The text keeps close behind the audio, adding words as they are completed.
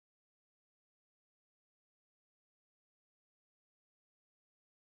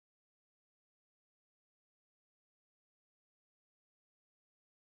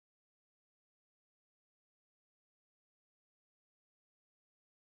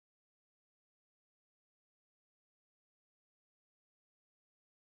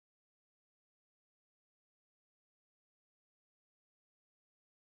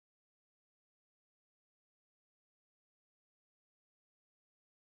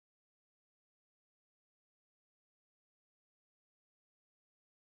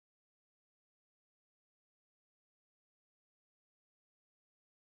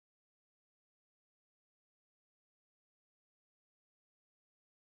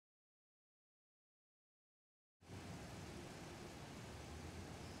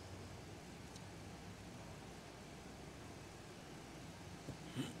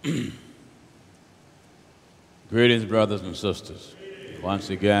Greetings, brothers and sisters.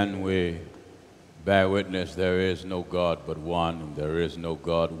 Once again, we bear witness there is no God but one, and there is no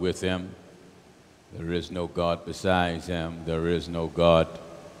God with him. There is no God besides him. There is no God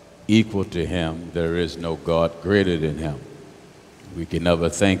equal to him. There is no God greater than him. We can never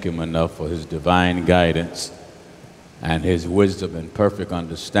thank him enough for his divine guidance and his wisdom and perfect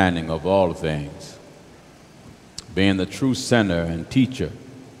understanding of all things, being the true center and teacher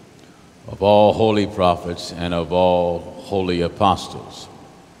of all holy prophets and of all holy apostles.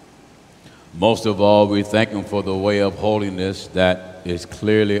 Most of all, we thank him for the way of holiness that is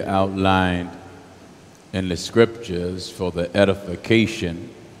clearly outlined in the scriptures for the edification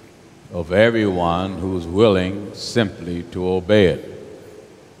of everyone who's willing simply to obey it.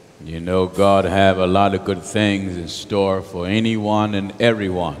 You know, God have a lot of good things in store for anyone and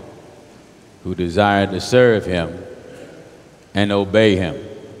everyone who desire to serve him and obey him.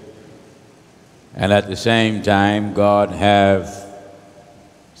 And at the same time, God have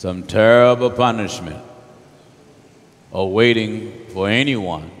some terrible punishment awaiting for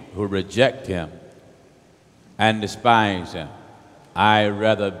anyone who reject him and despise him. I'd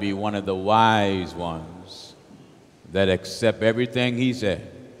rather be one of the wise ones that accept everything he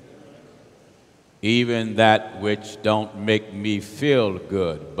said, even that which don't make me feel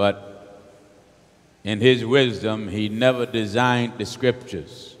good. But in his wisdom, he never designed the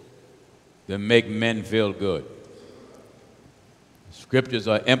scriptures to make men feel good. Scriptures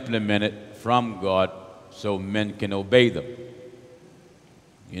are implemented from God so men can obey them.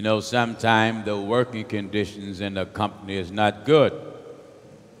 You know, sometimes the working conditions in a company is not good.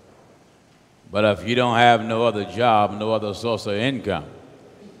 But if you don't have no other job, no other source of income,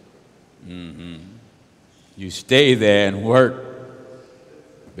 you stay there and work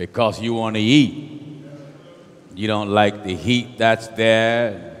because you want to eat. You don't like the heat that's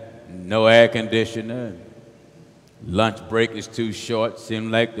there, no air conditioner, lunch break is too short.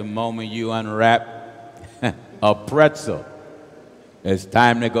 Seems like the moment you unwrap a pretzel, it's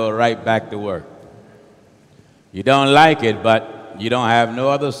time to go right back to work. You don't like it, but you don't have no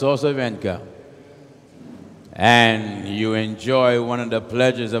other source of income. And you enjoy one of the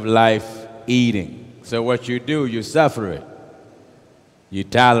pleasures of life, eating. So what you do, you suffer it. You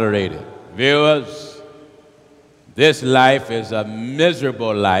tolerate it. Viewers, this life is a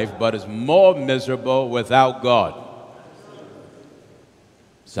miserable life, but it's more miserable without God.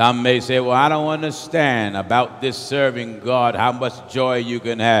 Some may say, well, I don't understand about this serving God, how much joy you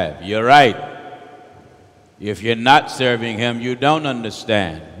can have. You're right. If you're not serving him, you don't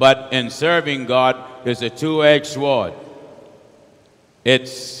understand. But in serving God, there's a two-edged sword.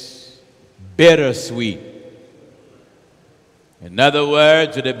 It's bittersweet. In other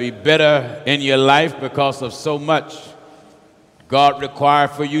words, it'll be bitter in your life because of so much God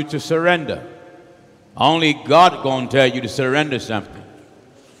requires for you to surrender. Only God going to tell you to surrender something,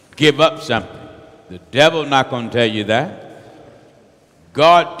 give up something. The devil not going to tell you that.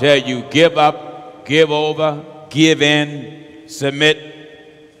 God tell you give up, give over, give in,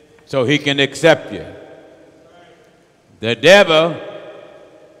 submit, so he can accept you. The devil,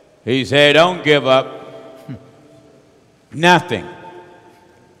 he said, don't give up nothing,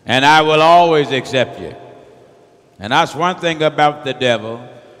 and I will always accept you. And that's one thing about the devil.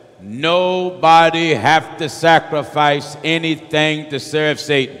 Nobody have to sacrifice anything to serve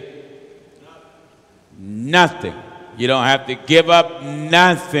Satan. Nothing. You don't have to give up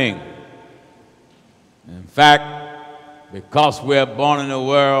nothing. In fact, because we're born in a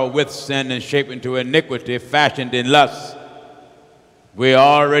world with sin and shaped into iniquity, fashioned in lust, we're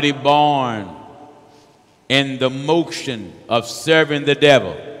already born in the motion of serving the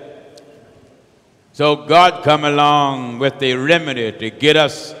devil. So God come along with a remedy to get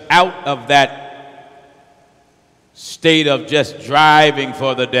us out of that state of just driving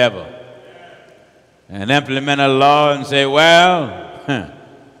for the devil and implement a law and say, well,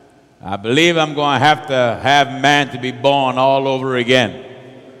 I believe I'm going to have man to be born all over again.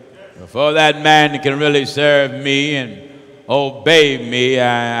 Before that man can really serve me and obey me,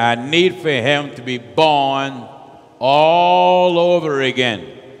 I need for him to be born all over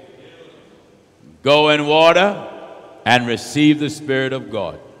again. Go in water and receive the Spirit of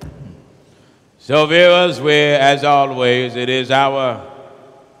God. So viewers, as always, it is our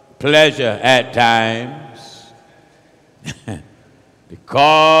pleasure at times to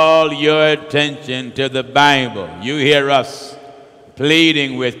call your attention to the Bible. You hear us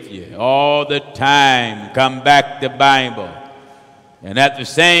pleading with you all the time, come back to Bible. And at the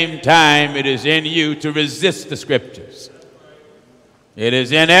same time, it is in you to resist the scriptures. It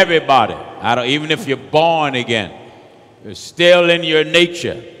is in everybody, even if you're born again. It's still in your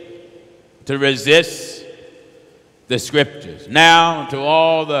nature to resist the scriptures. Now, to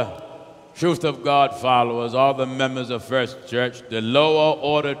all the Truth of God followers, all the members of First Church, the lower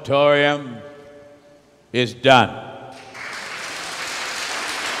auditorium is done.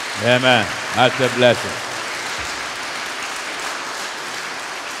 Amen. That's a blessing.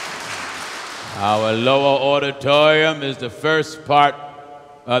 Our lower auditorium is the first part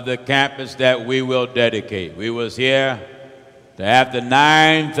of the campus that we will dedicate. We was here to after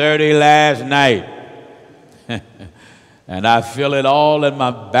 9:30 last night. And I feel it all in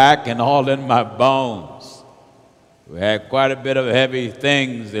my back and all in my bones. We had quite a bit of heavy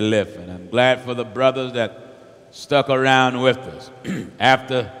things to lift, and I'm glad for the brothers that stuck around with us.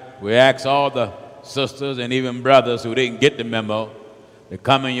 After we asked all the sisters and even brothers who didn't get the memo to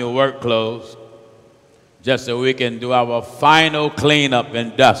come in your work clothes just so we can do our final cleanup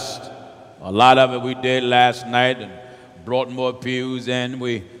and dust. A lot of it we did last night and brought more pews in.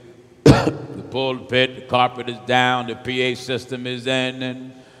 The pulpit, the carpet is down, the PA system is in,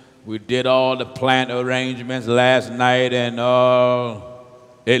 and we did all the plant arrangements last night, and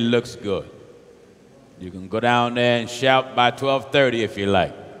it looks good. You can go down there and shout by 12:30 if you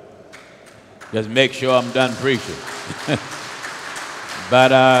like. Just make sure I'm done preaching.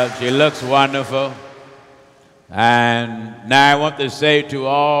 But she looks wonderful. And now I want to say to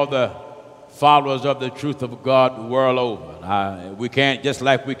all the followers of the truth of God the world over, we can't, just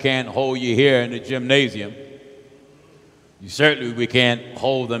like we can't hold you here in the gymnasium, certainly we can't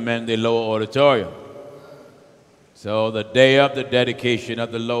hold them in the lower auditorium. So the day of the dedication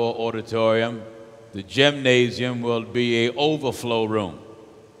of the lower auditorium, the gymnasium will be an overflow room.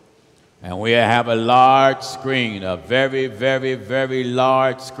 And we have a large screen, a very, very, very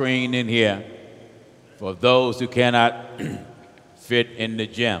large screen in here for those who cannot fit in the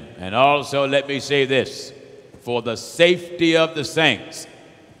gym. And also, let me say this, for the safety of the saints,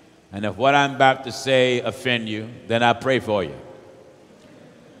 and if what I'm about to say offend you, then I pray for you.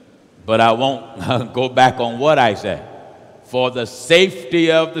 But I won't go back on what I said. For the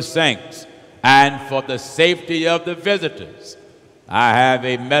safety of the saints and for the safety of the visitors, I have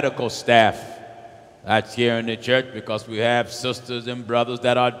a medical staff that's here in the church, because we have sisters and brothers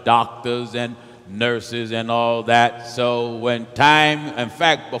that are doctors and nurses and all that. So when time, in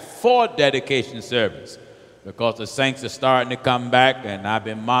fact, before dedication service, because the saints are starting to come back, and I've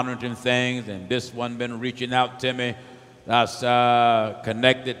been monitoring things, and this one been reaching out to me that's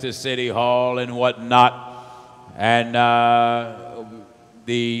connected to City Hall and whatnot. And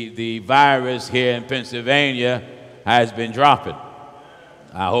the virus here in Pennsylvania has been dropping.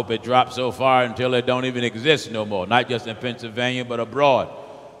 I hope it drops so far until it don't even exist no more, not just in Pennsylvania, but abroad.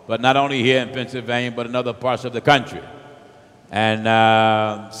 But not only here in Pennsylvania, but in other parts of the country. And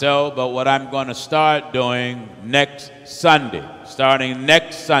but what I'm going to start doing next Sunday, starting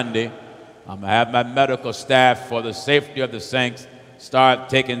next Sunday, I'm going to have my medical staff, for the safety of the saints, start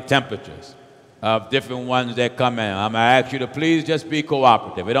taking temperatures of different ones that come in. I'm going to ask you to please just be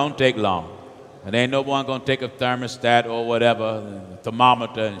cooperative. It don't take long. And ain't no one going to take a thermostat or whatever, a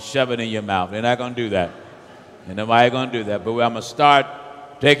thermometer, and shove it in your mouth. They're not going to do that. And nobody going to do that. But I'm going to start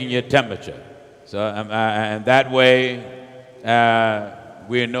taking your temperature. So, and that way,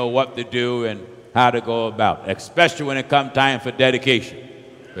 we know what to do and how to go about, especially when it comes time for dedication,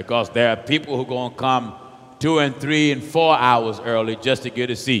 because there are people who are going to come 2 and 3 and 4 hours early just to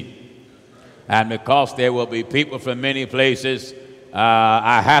get a seat. And because there will be people from many places,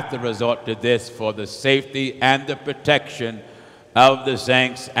 I have to resort to this for the safety and the protection of the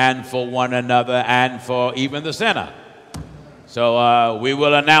saints and for one another and for even the sinner. So we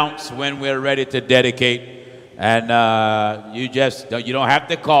will announce when we're ready to dedicate. And you don't have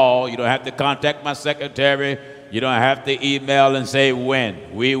to call. You don't have to contact my secretary. You don't have to email and say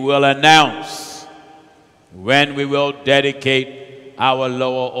when. We will announce when we will dedicate our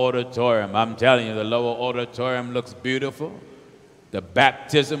lower auditorium. I'm telling you, the lower auditorium looks beautiful. The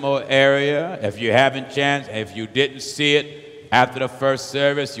baptismal area, if you haven't chance, if you didn't see it after the first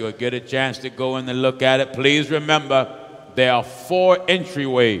service, you'll get a chance to go in and look at it. Please remember, there are 4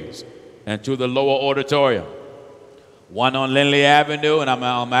 entryways into the lower auditorium. One on Lindley Avenue, and I'm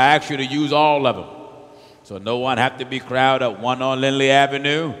going to ask you to use all of them. So no one have to be crowded. One on Lindley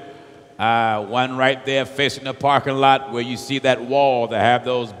Avenue, one right there facing the parking lot where you see that wall that have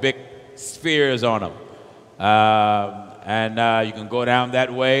those big spheres on them. And you can go down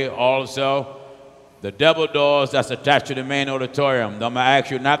that way. Also, the double doors that's attached to the main auditorium, I'm going to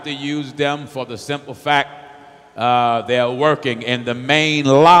ask you not to use them for the simple fact they're working in the main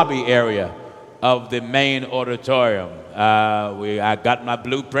lobby area of the main auditorium. I got my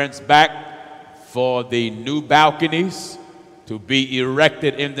blueprints back for the new balconies to be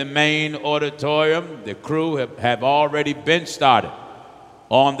erected in the main auditorium. The crew have already been started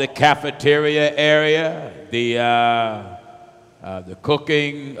on the cafeteria area. The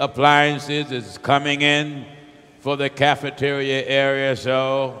cooking appliances is coming in for the cafeteria area.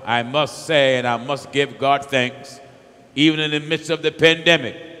 So I must say, and I must give God thanks, even in the midst of the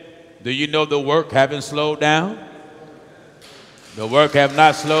pandemic, do you know the work haven't slowed down? The work have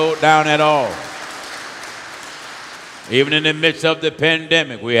not slowed down at all. Even in the midst of the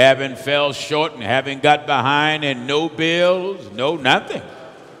pandemic, we haven't fell short and haven't got behind, and no bills, no nothing.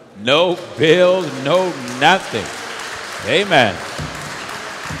 No bills, no nothing. Amen.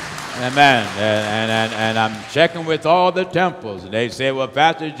 Amen. And I'm checking with all the temples. They say, well,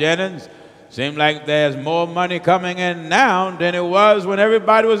 Pastor Jennings, seems like there's more money coming in now than it was when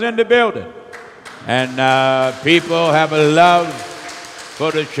everybody was in the building. And people have a love for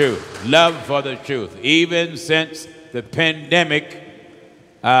the truth. Love for the truth. Even since the pandemic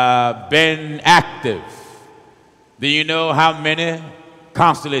been active. Do you know how many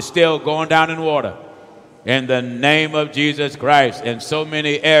constantly still going down in water? In the name of Jesus Christ, in so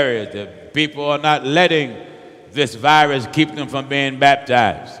many areas, the people are not letting this virus keep them from being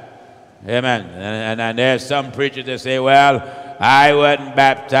baptized. Amen. And there's some preachers that say, well, I wasn't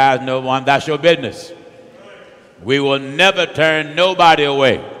baptized, no one. That's your business. We will never turn nobody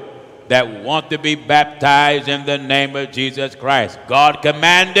away that want to be baptized in the name of Jesus Christ. God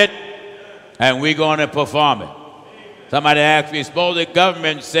commanded, and we're going to perform it. Somebody asked me, suppose the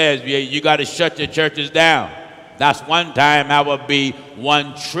government says you got to shut your churches down. That's one time I will be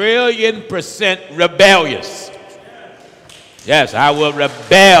 1,000,000,000% rebellious. Yes, I will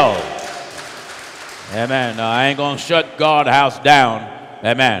rebel. Amen. No, I ain't going to shut God's house down.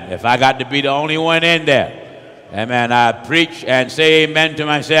 Amen. If I got to be the only one in there. Amen. I preach and say amen to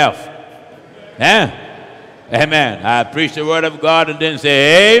myself. Yeah. Amen. I preach the word of God and then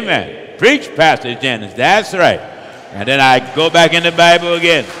say amen. Preach, Pastor Jennings. That's right. And then I go back in the Bible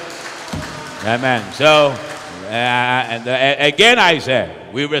again. Amen. So, again I say,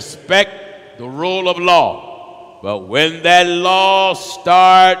 we respect the rule of law. But when that law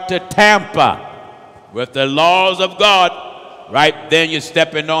start to tamper with the laws of God, right then you're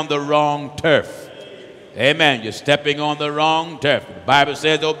stepping on the wrong turf. Amen. You're stepping on the wrong turf. The Bible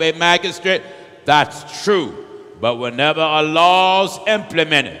says obey magistrate. That's true. But whenever a law is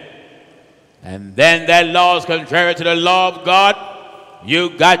implemented, and then that law is contrary to the law of God, you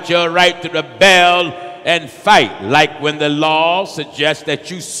got your right to rebel and fight. Like when the law suggests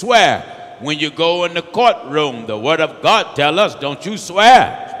that you swear when you go in the courtroom. The word of God tells us, don't you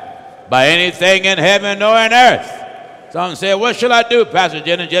swear by anything in heaven or in earth. Some say, what should I do, Pastor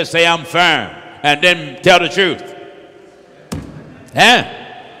Jennings? Just say I'm firm and then tell the truth. Huh?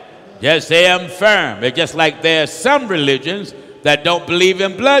 Just say I'm firm. It's just like there are some religions that don't believe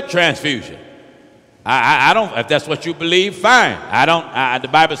in blood transfusion. I don't, if that's what you believe, fine. The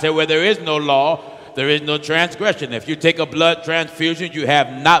Bible says where there is no law, there is no transgression. If you take a blood transfusion, you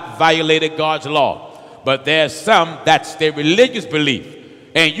have not violated God's law. But there's some, that's their religious belief.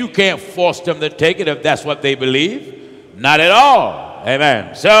 And you can't force them to take it if that's what they believe. Not at all.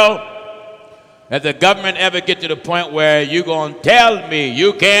 Amen. So, if the government ever get to the point where you're going to tell me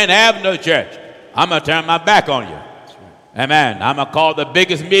you can't have no church, I'm going to turn my back on you. Amen. I'm going to call the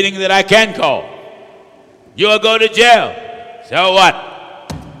biggest meeting that I can call. You'll go to jail. So what?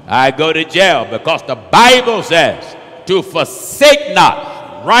 I go to jail because the Bible says to forsake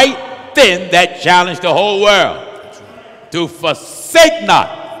not. Right then that challenged the whole world. To forsake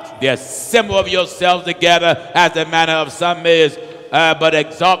not the assembly of yourselves together as the manner of some is, but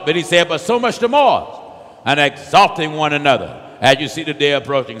exalt, but he said, but so much the more, and exalting one another as you see the day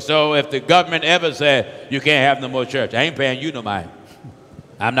approaching. So if the government ever said you can't have no more church, I ain't paying you no mind.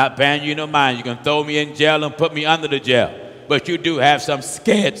 I'm not paying you no mind. You can throw me in jail and put me under the jail. But you do have some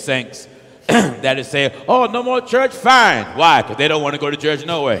scared saints that is saying, oh, no more church? Fine. Why? Because they don't want to go to church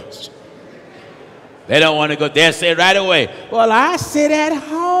no way. They don't want to go. They'll say right away, well, I sit at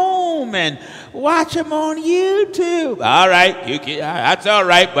home and watch them on YouTube. All right. That's all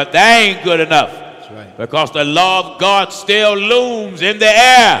right, but that ain't good enough. That's right. Because the law of God still looms in the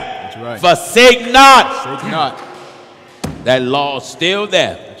air. That's right. Forsake not. Forsake not. That law's still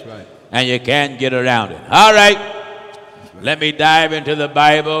there. That's right. And you can't get around it. All right. Right. Let me dive into the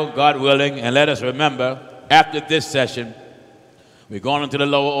Bible, God willing, and let us remember, after this session, we're going into the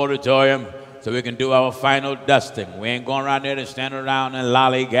lower auditorium so we can do our final dusting. We ain't going around there to stand around and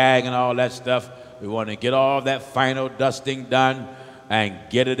lollygag and all that stuff. We want to get all that final dusting done and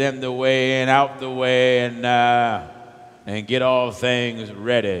get it in the way and out the way. And and get all things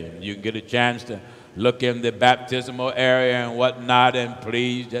ready. You can get a chance to look in the baptismal area and whatnot, and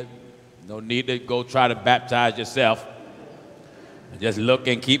please, just no need to go try to baptize yourself. Just look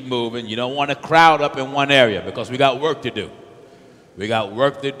and keep moving. You don't want to crowd up in one area because we got work to do. We got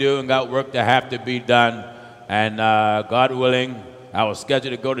work to do and got work to have to be done. And God willing, I was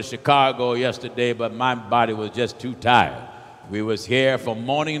scheduled to go to Chicago yesterday, but my body was just too tired. We was here from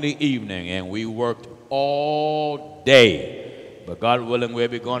morning to evening, and we worked all day. But God willing, we'll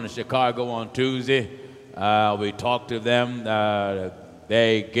be going to Chicago on Tuesday. We talked to them.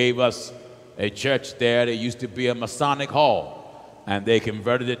 They gave us a church there. There used to be a Masonic hall, and they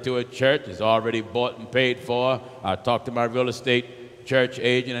converted it to a church. It's already bought and paid for. I talked to my real estate church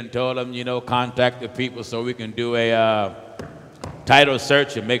agent and told them, you know, contact the people so we can do a title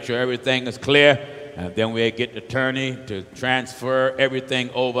search and make sure everything is clear. And then we get the attorney to transfer everything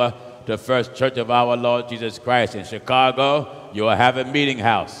over to First Church of Our Lord Jesus Christ in Chicago. You'll have a meeting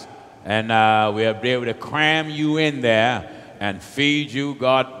house, and we'll be able to cram you in there and feed you.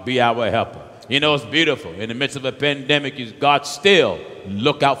 God be our helper. You know, it's beautiful. In the midst of a pandemic, God still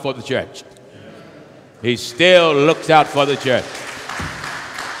look out for the church. He still looks out for the church.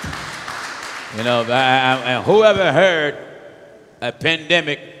 You know, and whoever heard a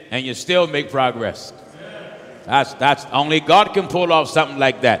pandemic and you still make progress? That's only God can pull off something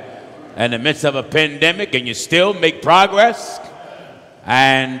like that. In the midst of a pandemic and you still make progress.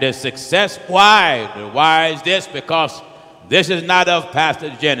 And the success, why? Why is this? Because this is not of Pastor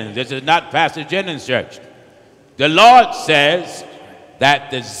Jennings. This is not Pastor Jennings' church. The Lord says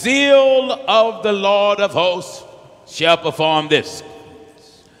that the zeal of the Lord of hosts shall perform this.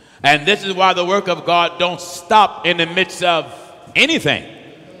 And this is why the work of God don't stop in the midst of anything.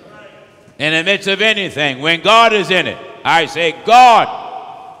 In the midst of anything. When God is in it, I say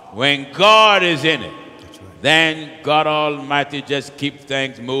God, when God is in it, then God Almighty just keeps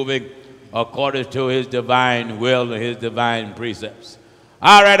things moving according to his divine will and his divine precepts.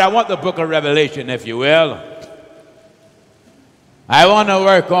 All right, I want the book of Revelation, if you will. I want to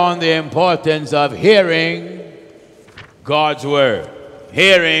work on the importance of hearing God's word.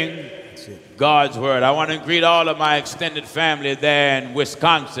 Hearing God's word. I want to greet all of my extended family there in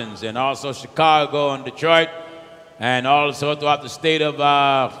Wisconsin and also Chicago and Detroit and also throughout the state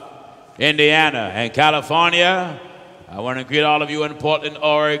of Indiana and California. I want to greet all of you in Portland,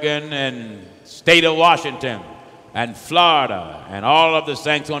 Oregon and state of Washington and Florida and all of the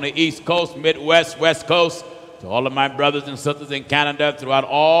saints on the East Coast, Midwest, West Coast, to all of my brothers and sisters in Canada, throughout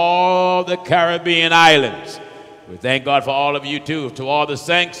all the Caribbean islands. We thank God for all of you too, to all the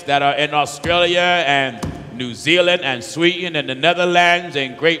saints that are in Australia and New Zealand and Sweden and the Netherlands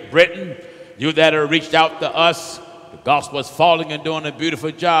and Great Britain, you that have reached out to us. The gospel is falling and doing a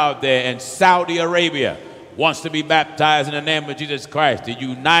beautiful job there. In Saudi Arabia wants to be baptized in the name of Jesus Christ. The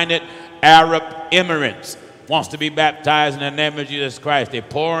United Arab Emirates wants to be baptized in the name of Jesus Christ. They're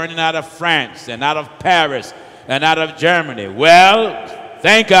pouring out of France and out of Paris and out of Germany. Well,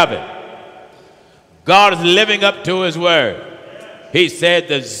 think of it. God is living up to his word. He said,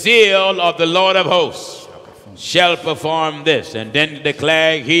 the zeal of the Lord of hosts shall perform this. And then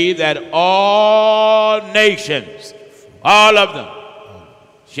declare he that all nations, all of them,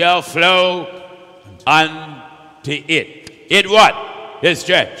 shall flow unto it. It what? His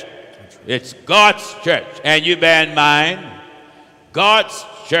church. It's God's church. And you bear in mind, God's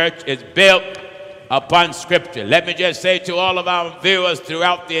church is built upon Scripture. Let me just say to all of our viewers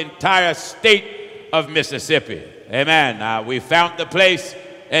throughout the entire state of Mississippi. Amen. We found the place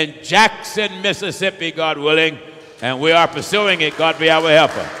in Jackson, Mississippi, God willing, and we are pursuing it. God be our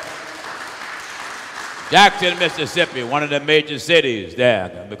helper. Jackson, Mississippi, one of the major cities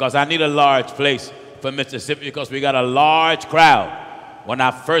there, because I need a large place for Mississippi because we got a large crowd. When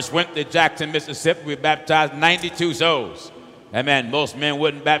I first went to Jackson, Mississippi, we baptized 92 souls. Amen. Most men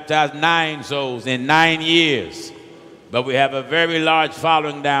wouldn't baptize 9 souls in 9 years. But we have a very large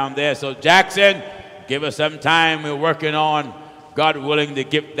following down there. So Jackson, give us some time. We're working on, God willing, to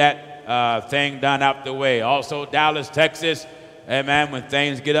get that thing done out the way. Also, Dallas, Texas, amen, when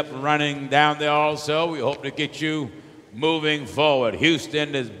things get up and running down there also, we hope to get you moving forward.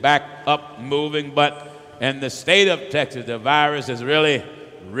 Houston is back up moving, but in the state of Texas, the virus is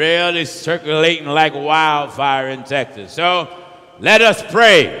really circulating like wildfire in Texas. So let us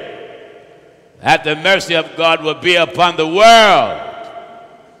pray that the mercy of God will be upon the world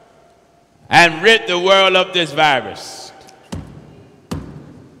and rid the world of this virus.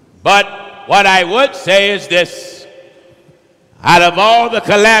 But what I would say is this: out of all the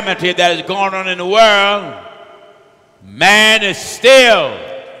calamity that is going on in the world, man is still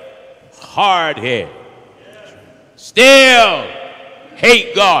hard-headed, still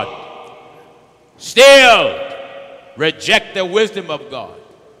hate God, still reject the wisdom of God,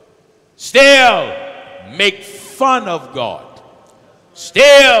 still make fun of God,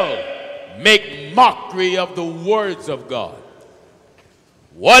 still make mockery of the words of God.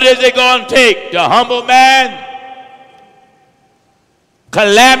 What is it going to take to humble man?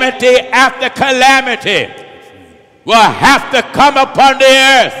 Calamity after calamity will have to come upon the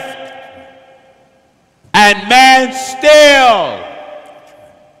earth, and man still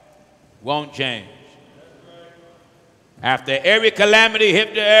won't change. After every calamity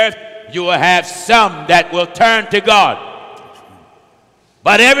hit the earth, you will have some that will turn to God.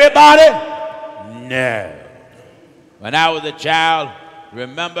 But everybody? No. When I was a child,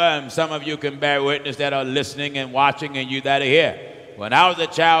 remember, and some of you can bear witness that are listening and watching, and you that are here. When I was a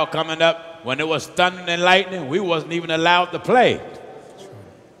child coming up, when it was thunder and lightning, we wasn't even allowed to play.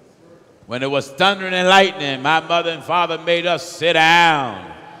 When it was thundering and lightning, my mother and father made us sit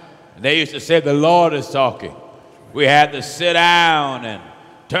down. And they used to say, the Lord is talking. We had to sit down and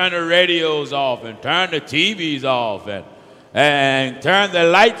turn the radios off and turn the TVs off and turn the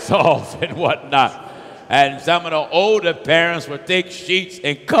lights off and whatnot. And some of the older parents would take sheets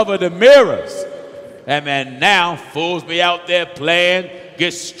and cover the mirrors. And man, now fools be out there playing,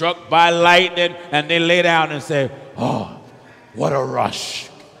 get struck by lightning, and they lay down and say, oh, what a rush.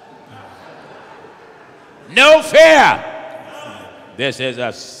 No fear. This is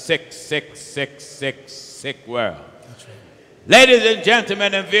a sick, sick, sick, sick, sick world. Ladies and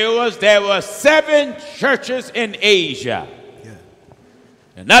gentlemen and viewers, there were 7 churches in Asia.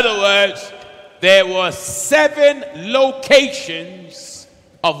 In other words, there were 7 locations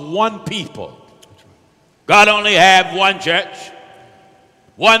of one people. God only had one church,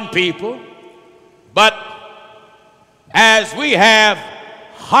 one people, but as we have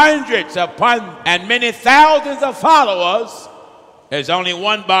hundreds upon and many thousands of followers, there's only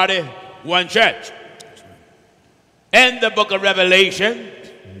one body, one church. In the book of Revelation,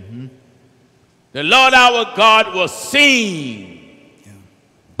 the Lord our God was seen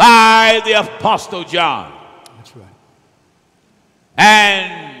by the Apostle John. That's right.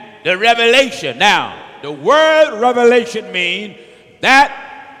 And the revelation, now, the word revelation means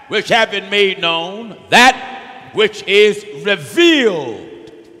that which have been made known, that which is revealed.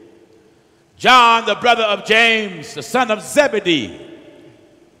 John, the brother of James, the son of Zebedee,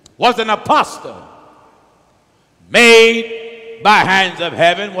 was an apostle made by hands of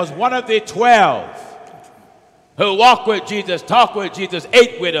heaven, was one of the 12 who walked with Jesus, talked with Jesus,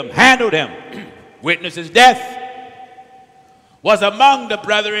 ate with him, handled him, witnessed his death, was among the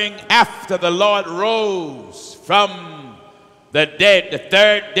brethren after the Lord rose from the dead the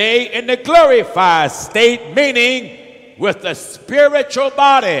 3rd day in the glorified state, meaning with the spiritual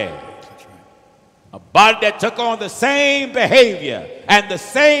body. A body that took on the same behavior and the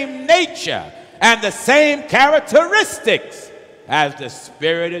same nature and the same characteristics as the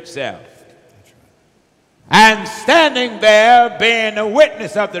Spirit itself. And standing there being a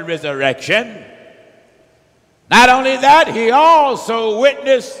witness of the resurrection, not only that, he also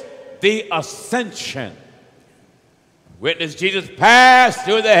witnessed the ascension. Witnessed Jesus pass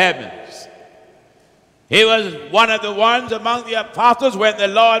through the heavens. He was one of the ones among the apostles when the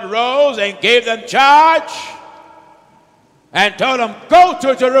Lord rose and gave them charge and told them, go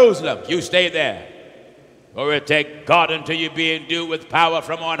to Jerusalem. You stay there. Or it take God until you be endued with power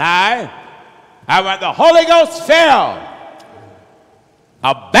from on high. And when the Holy Ghost fell,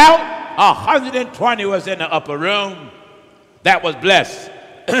 about 120 was in the upper room that was blessed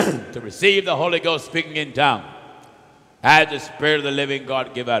to receive the Holy Ghost speaking in tongues as the Spirit of the living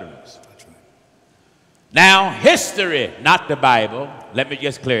God give utterance. Now, history, not the Bible. Let me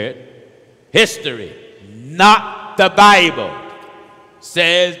just clear it. History, not the Bible,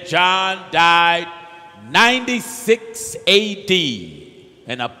 says John died 96 A.D.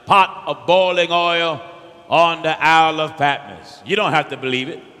 in a pot of boiling oil on the Isle of Patmos. You don't have to believe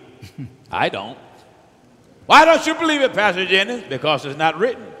it. I don't. Why don't you believe it, Pastor Jennings? Because it's not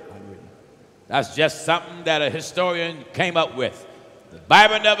written. That's just something that a historian came up with. The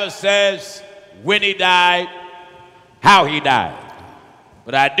Bible never says when he died, how he died.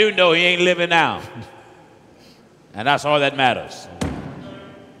 But I do know he ain't living now. And that's all that matters.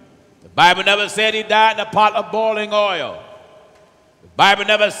 The Bible never said he died in a pot of boiling oil. The Bible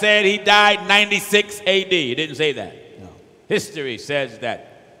never said he died 96 A.D. It didn't say that. No. History says that.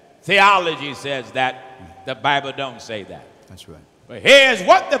 Theology says that. The Bible don't say that. That's right. But here's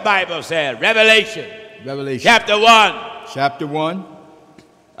what the Bible said. Revelation. Chapter 1. Chapter 1.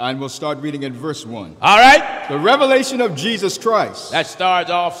 And we'll start reading in verse 1. All right. The revelation of Jesus Christ. That starts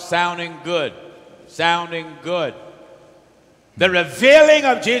off sounding good. Sounding good. The revealing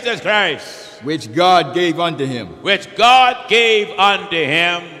of Jesus Christ, which God gave unto him, which God gave unto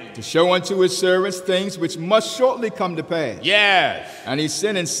him, to show unto his servants things which must shortly come to pass. yes. And he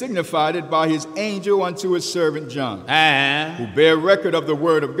sent and signified it by his angel unto his servant John, Uh-huh. who bare record of the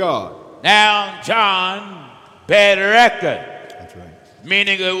word of God. Now, John bear record, That's right.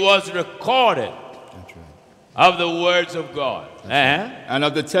 meaning it was recorded That's right. of the words of God. Uh-huh. And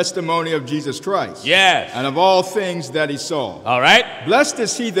of the testimony of Jesus Christ. Yes. And of all things that he saw. All right. Blessed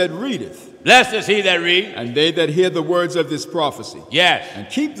is he that readeth, Blessed is he that reads. and they that hear the words of this prophecy, Yes. and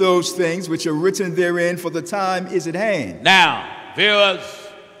keep those things which are written therein, for the time is at hand. Now, viewers,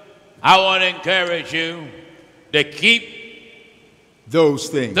 I want to encourage you to keep Those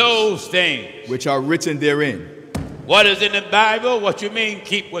things those things. which are written therein. What is in the Bible? What you mean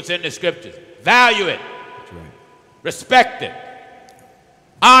keep what's in the scriptures? Value it. That's right. Respect it.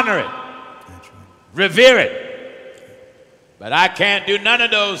 Honor it. That's right. Revere it. But I can't do none of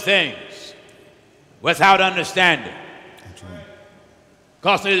those things without understanding. That's right.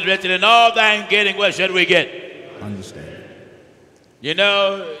 Because it is written, in all thine getting, what should we get? Understand. You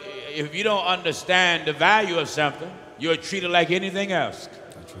know, if you don't understand the value of something, you're treated like anything else.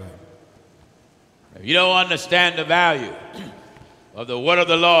 That's right. If you don't understand the value of the word of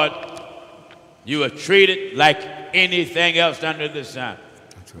the Lord, you are treated like anything else under the sun.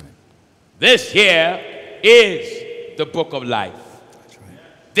 That's right. This here is the book of life. That's right.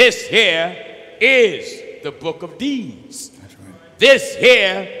 This here is the book of deeds. That's right. This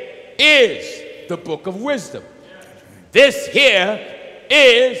here is the book of wisdom. This here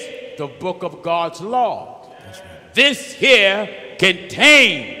is the book of God's law. That's right. This here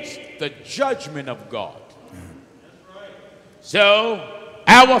contains the judgment of God. So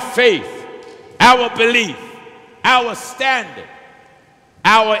our faith, our belief, our standing,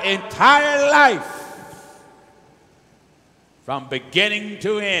 our entire life, from beginning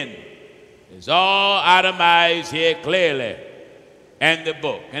to end, is all itemized here clearly in the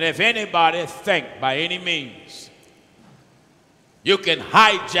book. And if anybody think by any means you can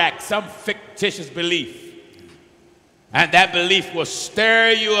hijack some fictitious belief, and that belief will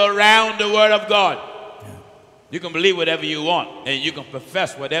stir you around the word of God, you can believe whatever you want, and you can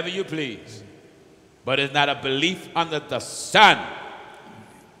profess whatever you please. But it's not a belief under the sun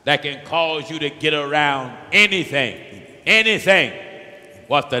that can cause you to get around anything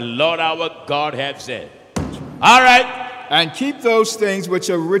what the Lord our God hath said. All right. And keep those things which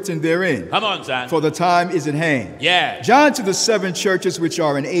are written therein, Come on, son. for the time is at hand. Yeah. John to the 7 churches which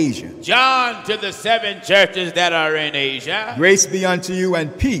are in Asia. John to the 7 churches that are in Asia. Grace be unto you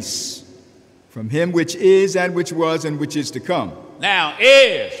and peace from him which is and which was and which is to come. Now,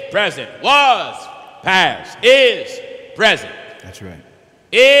 is, present, was, past, is, present. That's right.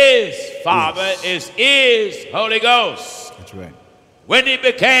 Is, Father, is Holy Ghost. That's right. When he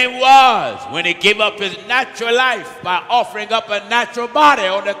became was, when he gave up his natural life by offering up a natural body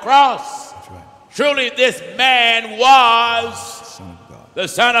on the cross. That's right. Truly this man was Son of God. the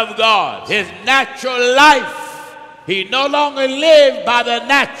Son of God. His natural life, he no longer lived by the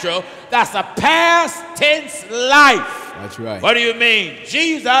natural. That's a past tense life. That's right. What do you mean?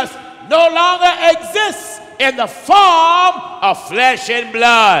 Jesus no longer exists in the form of flesh and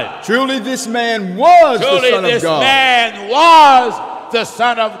blood. Truly this man was the Truly Son of this God. man was the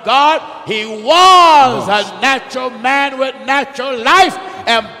Son of God. He was a natural man with natural life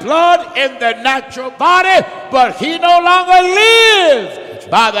and blood in the natural body, but he no longer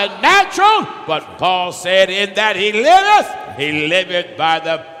lived by the natural. But Paul said, in that he liveth by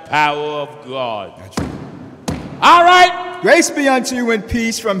the power of God. That's right. All right. Grace be unto you and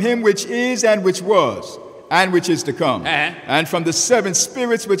peace from him which is and which was and which is to come, and from the 7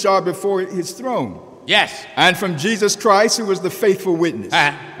 spirits which are before his throne. Yes. And from Jesus Christ, who was the faithful witness,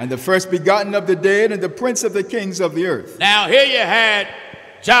 and the first begotten of the dead, and the prince of the kings of the earth. Now here you had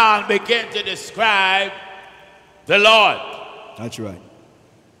John begin to describe the Lord. That's right.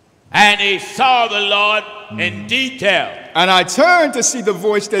 And he saw the Lord in detail. And I turned to see the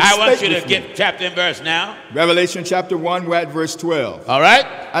voice that I spake want you to with get me. chapter and verse now. Revelation chapter 1, we're at verse 12. All right?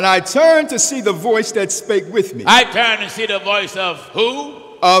 And I turned to see the voice that spake with me. I turn to see the voice of who?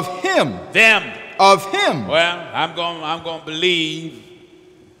 Of him. Them. Of him. Well, I'm going to believe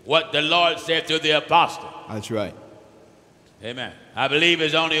what the Lord said to the apostle. That's right. Amen. I believe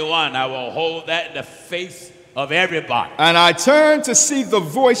there's only one. I will hold that in the face of everybody. And I turned to see the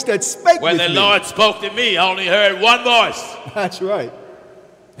voice that spake When with the me. Lord spoke to me, I only heard one voice. That's right.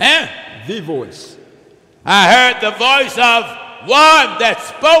 Huh? The voice. I heard the voice of one that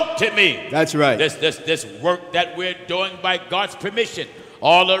spoke to me. That's right. This work that we're doing by God's permission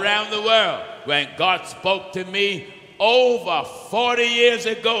all around the world. When God spoke to me over 40 years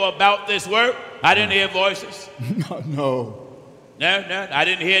ago about this work, I didn't hear voices. No. No, I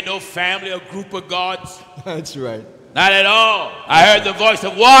didn't hear no family or group of gods. That's right. Not at all. I heard the voice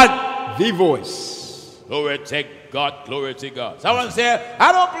of one. The voice. Glory to God, glory to God. Someone said,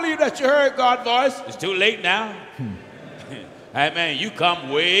 I don't believe that you heard God's voice. It's too late now. Amen. You come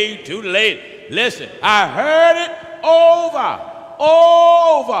way too late. Listen, I heard it over.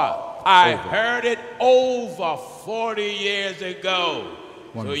 I heard it over 40 years ago.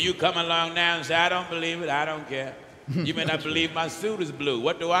 Wonderful. So you come along now and say, I don't believe it, I don't care. You may not believe my suit is blue.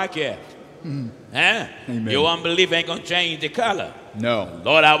 What do I care? Huh? Your unbelief ain't going to change the color. No.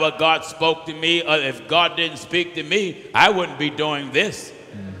 Lord, our God spoke to me. If God didn't speak to me, I wouldn't be doing this.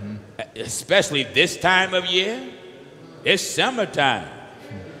 Especially this time of year. It's summertime.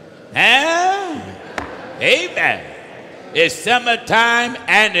 Huh? Amen. It's summertime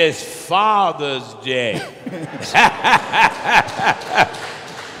and it's Father's Day.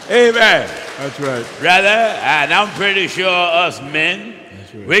 Amen. That's right. Brother, and I'm pretty sure us men,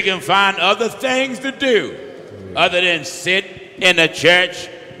 right, we can find other things to do other than sit in a church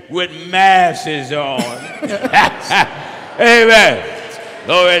with masses on. Amen.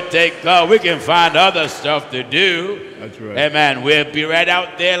 Glory to God. We can find other stuff to do. That's right. Amen. We'll be right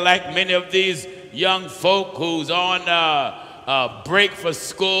out there like many of these young folk who's on a break for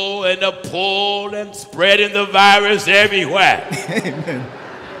school in the pool and spreading the virus everywhere. Amen.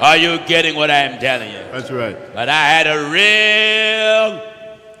 Are you getting what I am telling you? That's right. But I had a real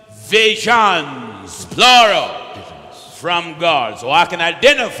visions, plural, from God. So I can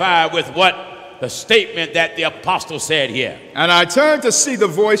identify with what the statement that the apostle said here. And I turned to see the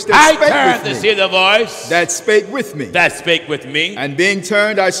voice that spake with me. I turned to see the voice that spake with me. That spake with me. And being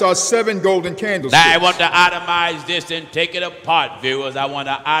turned, I saw 7 golden candlesticks. Now I want to itemize this and take it apart, viewers. I want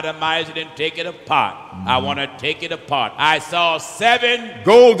to itemize it and take it apart. I want to take it apart. I saw 7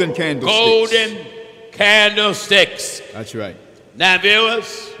 golden candlesticks. Golden candlesticks. That's right. Now,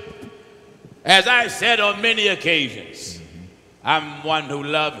 viewers, as I said on many occasions, I'm one who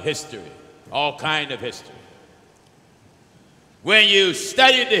loves history. All kind of history. When you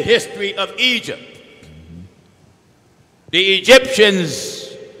study the history of Egypt, the Egyptians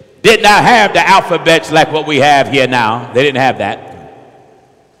did not have the alphabets like what we have here now. They didn't have that.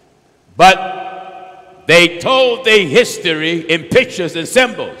 But they told their history in pictures and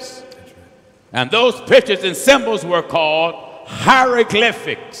symbols. And those pictures and symbols were called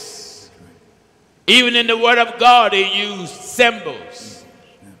hieroglyphics. Even in the Word of God, they used symbols.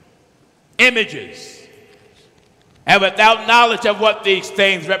 Images. And without knowledge of what these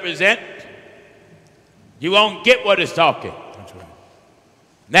things represent, you won't get what it's talking. That's right.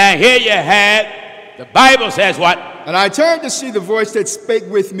 Now here you had, the Bible says what? And I turned to see the voice that spake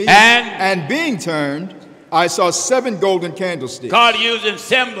with me, and being turned, I saw 7 golden candlesticks. God using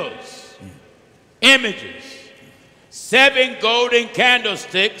symbols, images. 7 golden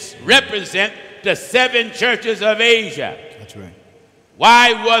candlesticks represent the 7 churches of Asia. That's right.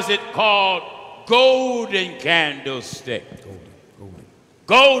 Why was it called golden candlestick?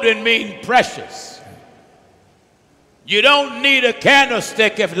 Golden means precious. You don't need a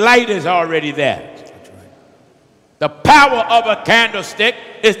candlestick if light is already there. That's right. The power of a candlestick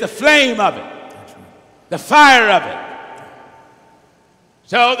is the flame of it. That's right. The fire of it.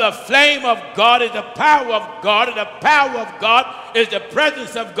 So the flame of God is the power of God, and the power of God is the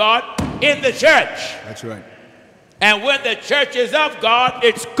presence of God in the church. That's right. And when the church is of God,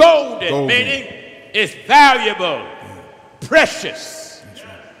 it's golden. Meaning it's valuable, precious.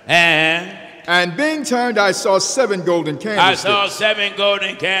 Right. And being turned, I saw 7 golden candlesticks. I saw 7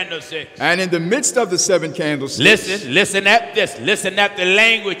 golden candlesticks. And in the midst of the 7 candlesticks. Listen at this. Listen at the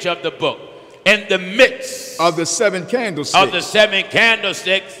language of the book. In the midst of the 7 candlesticks. Of the 7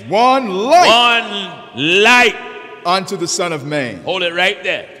 candlesticks. One light. One light. Unto the Son of Man. Hold it right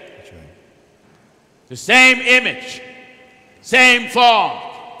there. The same image, same form,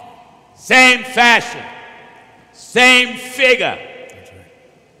 same fashion, same figure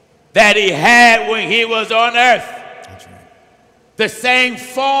that he had when he was on earth. That's right. The same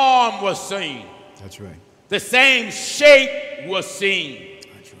form was seen. That's right. The same shape was seen.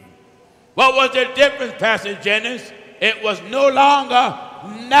 That's right. What was the difference, Pastor Jennings? It was no longer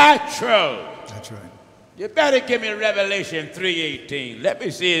natural. That's right. You better give me Revelation 3:18. Let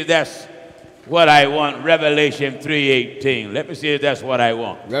me see if that's what I want. Revelation 3:18. Let me see if that's what I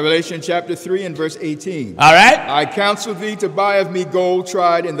want. Revelation chapter 3 and verse 18. All right. I counsel thee to buy of me gold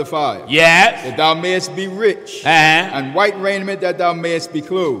tried in the fire. Yes. That thou mayest be rich. And white raiment that thou mayest be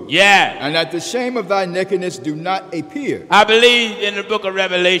clothed. Yes. And that the shame of thy nakedness do not appear. I believe in the book of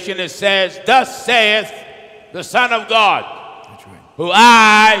Revelation it says, thus saith the Son of God, That's right. whose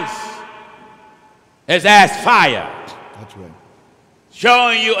eyes is as fire. That's right.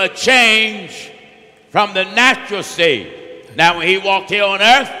 Showing you a change from the natural state. Now, when he walked here on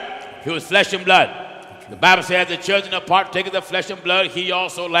earth, he was flesh and blood. The Bible says the children are partakers of the flesh and blood. He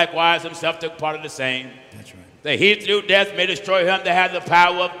also likewise himself took part of the same. That's right. That he through death may destroy him that has the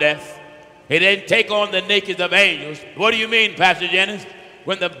power of death. He didn't take on the nature of angels. What do you mean, Pastor Jennings?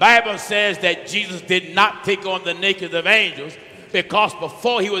 When the Bible says that Jesus did not take on the nature of angels, because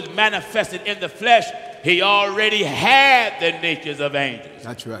before he was manifested in the flesh, he already had the natures of angels.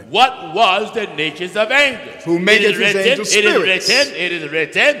 That's right. What was the natures of angels? Who maketh his angels spirits. It is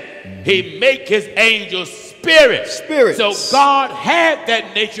written, he make his angels spirits. Spirits. So God had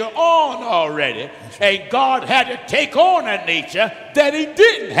that nature on already. And God had to take on a nature that he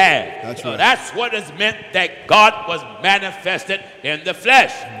didn't have. That's So right. that's what it meant that God was manifested in the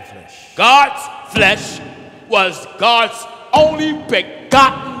flesh. In the flesh. God's flesh was God's only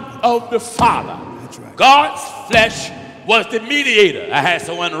begotten of the Father. That's right. God's flesh was the mediator. I had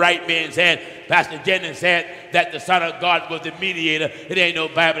someone write me and said, Pastor Jennings said that the Son of God was the mediator. It ain't no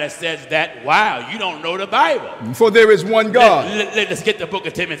Bible that says that. Wow, you don't know the Bible. For there is one God. Let's get the book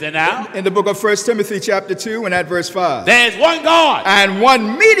of Timothy now. In the book of 1 Timothy chapter 2 and at verse 5. There's one God. And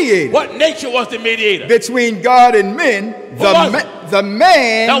one mediator. What nature was the mediator? Between God and men, the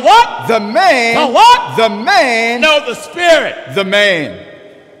man. The what? The man. The what? The man. No, the Spirit. The man.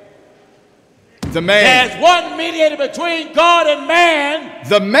 The man. There's one mediator between God and man.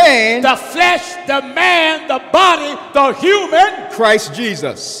 The man. The flesh, the man, the body, the human. Christ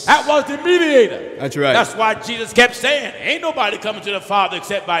Jesus. That was the mediator. That's right. That's why Jesus kept saying, ain't nobody coming to the Father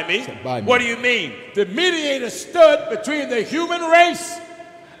except by me. Except by me. What do you mean? The mediator stood between the human race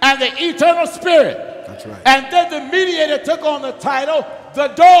and the eternal spirit. That's right. And then the mediator took on the title, the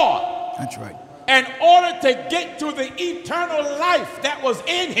door. That's right. In order to get to the eternal life that was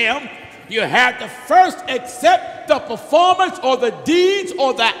in him, you had to first accept the performance or the deeds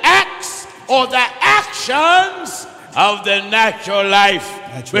or the acts or the actions of the natural life,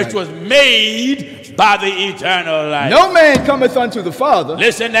 That's which right. was made by the eternal life. No man cometh unto the Father.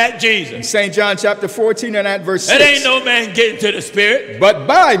 Listen at Jesus. St. John chapter 14 and at verse 6. It ain't no man getting to the Spirit. But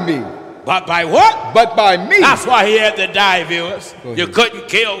by me. But by what? But by me. That's why he had to die, viewers. Go You ahead. couldn't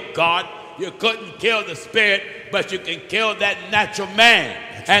kill God. You couldn't kill the Spirit, but you can kill that natural man.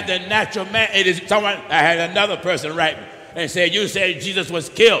 And the natural man, it is someone, I had another person write me and said, you said Jesus was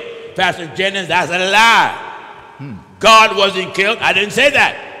killed. Pastor Jennings, that's a lie. God wasn't killed. I didn't say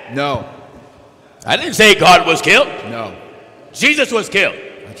that. No. I didn't say God was killed. No. Jesus was killed.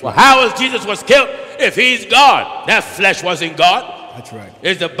 That's Well, right. how is Jesus was killed if he's God? That flesh wasn't God. That's right.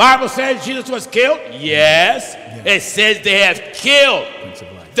 Is the Bible saying Jesus was killed? Yes. It says they have killed Prince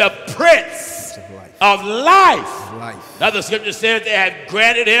of life. the Prince Of life. of life. Of life. Now the scripture says they have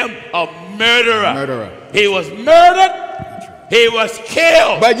granted him a murderer. Murderer. He was murdered. He was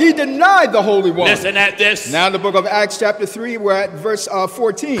killed. But ye denied the Holy One. Listen at this. Now in the book of Acts chapter 3, we're at verse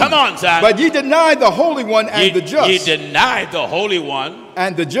 14. Come on, son. But ye denied the Holy One and the just. Ye denied the Holy One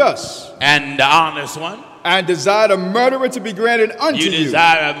And the just. and the honest one. And desired a murderer to be granted unto You you.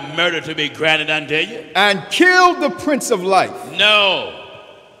 desire a murder to be granted unto you? And killed the Prince of life. No.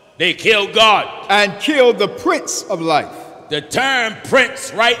 They killed God. And killed the Prince of life. The term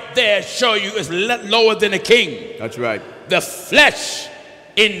prince right there show you is lower than a king. That's right. The flesh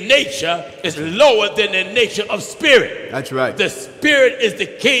in nature is lower than the nature of spirit. That's right. The spirit is the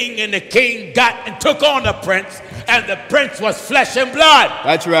king, and the king got and took on the prince, and the prince was flesh and blood.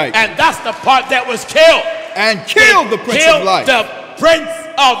 That's right. And that's the part that was killed. And killed the Prince Killed of life. the Prince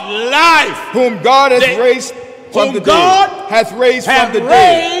of life. Whom God hath They- raised from whom the God dead. Hath raised Have from the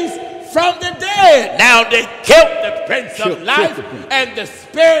dead. raised from the dead. Now they killed the Prince of Killed Life, the Prince. and the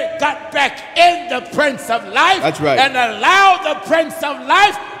Spirit got back in the Prince of Life. That's right. And allowed the Prince of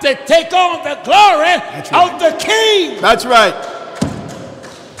Life to take on the glory That's right. of the King. That's right.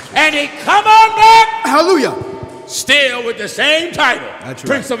 And he come on back Hallelujah. still with the same title. That's right.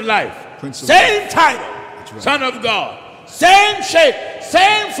 Prince of Life. Prince of Same title. right. Son of God. Same shape.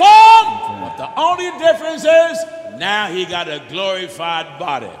 Same form. But the only difference is now he got a glorified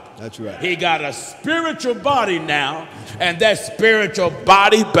body. That's right. He got a spiritual body now, and that spiritual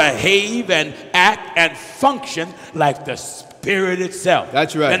body behave and act and function like the Spirit itself.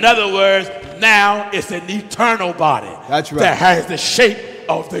 That's right. In other words, now it's an eternal body. That's right. That has the shape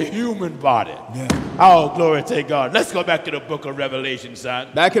of the human body. Yeah. Oh, glory to God. Let's go back to the book of Revelation, son.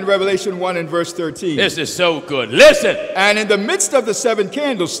 Back in Revelation 1 and verse 13. This is so good. Listen. And in the midst of the 7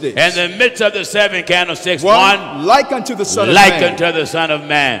 candlesticks. In the midst of the 7 candlesticks, one like unto the Son of like Man. unto the Son of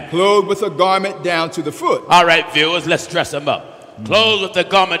Man. Clothed with a garment down to the foot. All right, viewers, let's dress him up. Clothed with the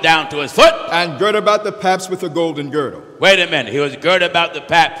garment down to his foot. And girt about the paps with a golden girdle. Wait a minute. He was girded about the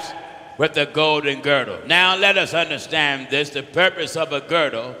paps with the golden girdle. Now let us understand this. The purpose of a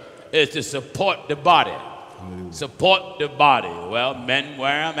girdle is to support the body. Hallelujah. Support the body. Well, men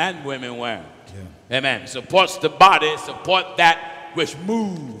wear them and women wear them. Yeah. Amen. Supports the body, support that which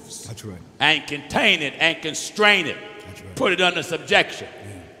moves. That's right. And contain it and constrain it. That's right. Put it under subjection.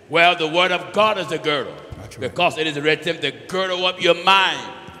 Yeah. Well, the word of God is a girdle. That's right. Because it is written to girdle up your mind.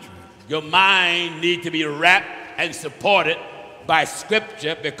 That's right. Your mind needs to be wrapped and supported by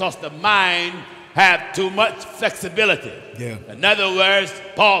scripture, because the mind have too much flexibility. Yeah. In other words,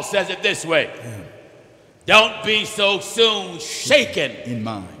 Paul says it this way. Yeah. Don't be so soon shaken in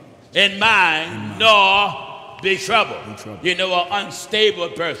mind, nor be troubled. You know, an unstable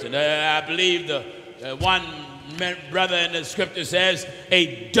person. I believe the one brother in the scripture says,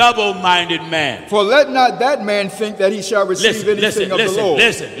 a double-minded man. For let not that man think that he shall receive anything of the Lord.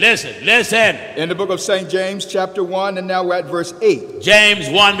 Listen. In the book of St. James, chapter 1, and now we're at verse 8. James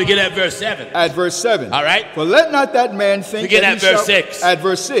 1, begin at verse 7. At verse 7. All right. For let not that man think begin that at verse 6. At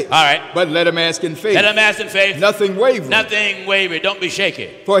verse 6. All right. But let him ask in faith. Let him ask in faith. Nothing wavering. Nothing wavering. Don't be shaky.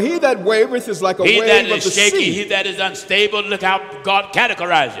 For he that wavereth is like a wave of the sea. He that is unstable, look how God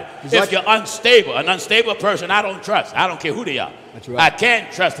categorizes you. If you're unstable, an unstable person, I don't trust. I don't care who they are. That's right. I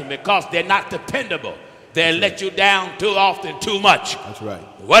can't trust them because they're not dependable. They let you down too often, too much. That's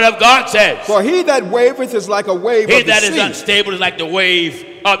right. The word of God says, for he that wavereth is like a wave of the sea. He that is unstable is like the wave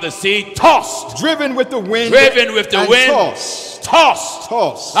of the sea, tossed. Driven with the wind. Driven with the wind. Tossed.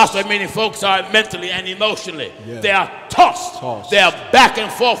 That's what many folks are mentally and emotionally. Yeah. They are tossed. They are back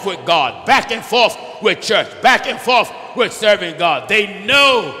and forth with God, back and forth with church, back and forth with serving God. They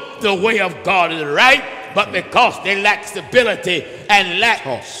know the way of God is right, but because they lack stability and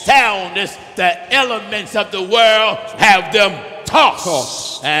lack soundness, the elements of the world have them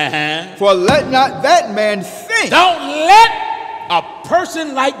tossed. For let not that man think. Don't let a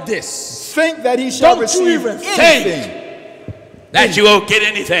person like this think that he shall receive anything. That you won't get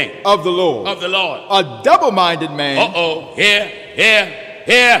anything of the Lord. A double-minded man. Here.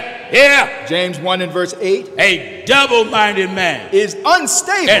 James 1 and verse 8. A double-minded man is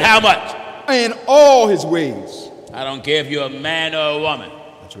unstable. And how much? In all his ways. I don't care if you're a man or a woman.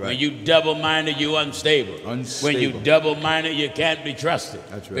 That's right. When you double-minded, you're unstable. When you double-minded, you can't be trusted.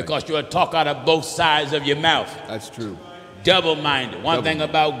 That's right. Because you'll talk out of both sides of your mouth. That's true. Double-minded. One thing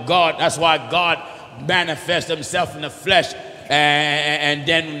about God, that's why God manifests himself in the flesh. And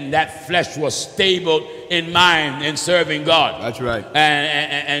then that flesh was stable in mind in serving God. That's right.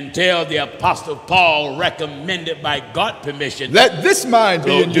 And until the Apostle Paul recommended by God permission. Let this mind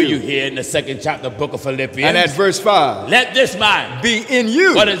be in you. Do you hear in the 2nd chapter of the book of Philippians? And at verse 5. Let this mind be in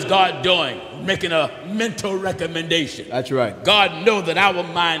you. What is God doing? Making a mental recommendation. That's right. God knows that our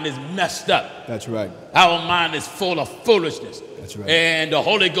mind is messed up. That's right. Our mind is full of foolishness. That's right. And the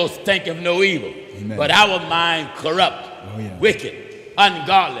Holy Ghost thinketh no evil. Amen. But our mind corrupt. Oh, yeah. Wicked,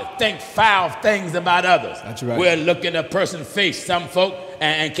 ungodly, think foul things about others. That's right. We're looking at a person's face, some folk,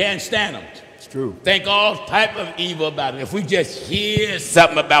 and can't stand them. It's true. Think all type of evil about them. If we just hear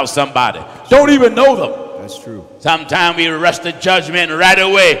something about somebody, don't even know them. That's true. Sometimes we rush to judgment right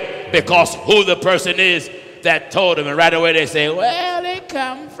away because who the person is that told them, and right away they say, well, they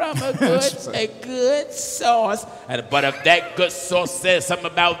come from a good source. But if that good source says something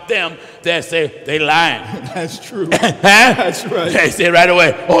about them, they say they lying. That's true. That's right. They say right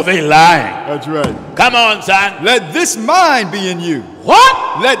away, oh, they lying. That's right. Come on, son. Let this mind be in you.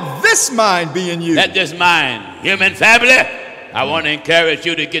 What? Let this mind be in you. Let this mind. Human family, I want to encourage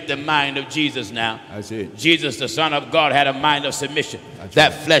you to get the mind of Jesus now. That's it. Jesus, the Son of God, had a mind of submission.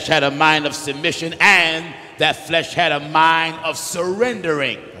 That flesh had a mind of submission, and that flesh had a mind of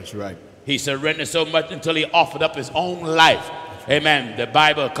surrendering. That's right. He surrendered so much until he offered up his own life. Amen. The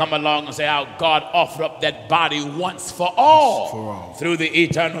Bible come along and say how God offered up that body once for all, through the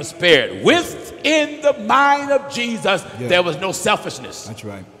eternal Spirit. Within the mind of Jesus, there was no selfishness. That's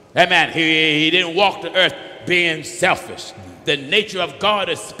right. Amen. He didn't walk the earth being selfish. The nature of God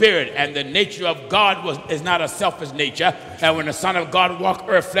is spirit, and the nature of God is not a selfish nature. And when the Son of God walked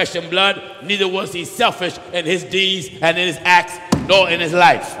earth, flesh and blood, neither was he selfish in his deeds and in his acts, nor in his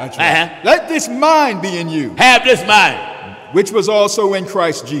life. That's right. Let this mind be in you. Have this mind. Which was also in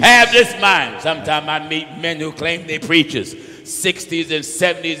Christ Jesus. Have this mind. Sometimes I meet men who claim they're preachers. 60s and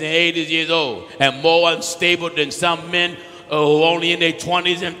 70s and 80s years old and more unstable than some men who are only in their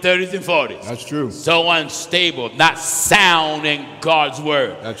 20s and 30s and 40s. That's true. So unstable, not sound in God's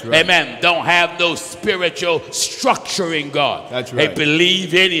word. That's right. Amen. Don't have no spiritual structure in God. That's right. They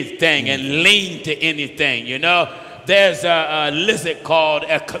believe anything and lean to anything. You know, there's a lizard called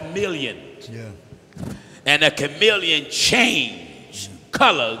a chameleon. Yeah. And a chameleon changes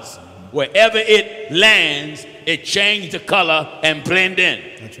colors wherever it lands. It changes the color and blend in.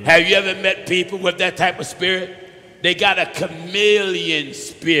 That's right. Have you ever met people with that type of spirit? They got a chameleon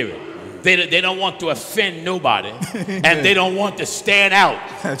spirit. They don't want to offend nobody, and they don't want to stand out.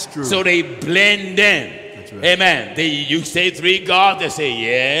 That's true. So they blend in. That's right. Amen. You say 3 gods, they say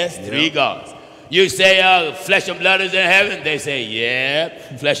yes, 3 gods. You say flesh and blood is in heaven, they say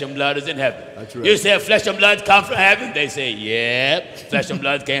yeah, flesh and blood is in heaven. That's right. You say flesh and blood come from heaven, they say yeah, flesh and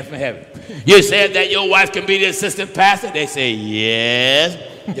blood came from heaven. You said that your wife can be the assistant pastor, they say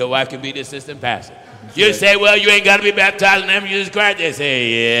yes, your wife can be the assistant pastor. You say, well, you ain't got to be baptized in the name of Jesus Christ. They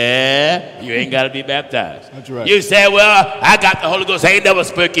say, yeah, you ain't got to be baptized. That's right. You say, well, I got the Holy Ghost. I ain't never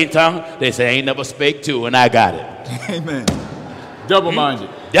spoke in tongue. They say, I ain't never spake too, and I got it. Amen. Double-minded.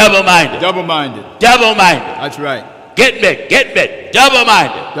 Double-minded. Double-minded. Double-minded. That's right. Get me.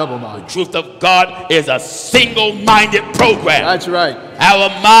 Double-minded. Double-minded. The truth of God is a single-minded program. That's right. Our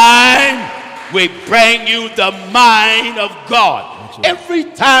mind, we bring you the mind of God. Every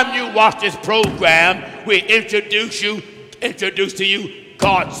time you watch this program, we introduce to you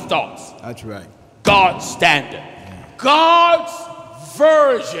God's thoughts. That's right. God's standard. God's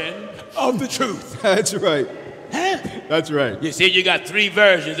version of the truth. That's right. Huh? That's right. You see, you got 3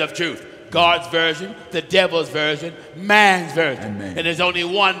 versions of truth. God's version, the devil's version, man's version. Amen. And there's only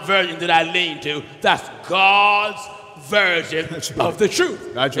one version that I lean to. That's God's version of the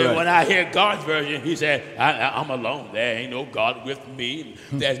truth. That's and right. when I hear God's version, he said, I'm alone. There ain't no God with me.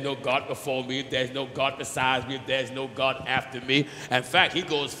 There's no God before me. There's no God besides me. There's no God after me. In fact, he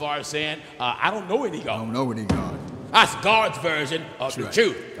goes as far as saying, I don't know any God. I don't know any God. That's God's version of the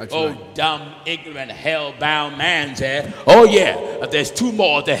truth. That's oh, right. dumb, ignorant, hell-bound man said, oh yeah, there's 2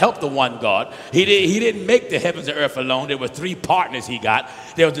 more to help the one God. He didn't make the heavens and earth alone. There were 3 partners he got.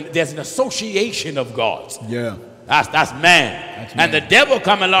 There's an association of gods. Yeah. That's man. And the devil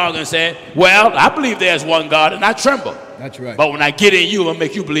come along and say, well, I believe there's one God and I tremble. That's right. But when I get in you, I'll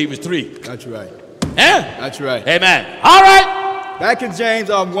make you believe it's 3. That's right. Yeah? That's right. Amen. All right. Back in James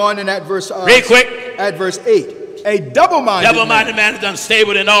 1 and at verse real quick. At verse 8. A double-minded man is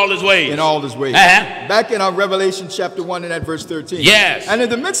unstable in all his ways. In all his ways. Back in Revelation chapter 1 and at verse 13. Yes. And in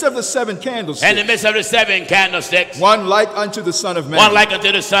the midst of the 7 candlesticks. In the midst of the 7 candlesticks. One like unto the Son of Man. One like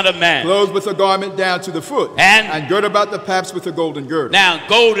unto the Son of Man. Clothed with a garment down to the foot. And girt about the paps with a golden girdle. Now,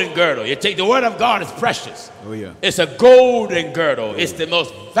 golden girdle. You take the word of God is precious. Oh, yeah. It's a golden girdle. It's the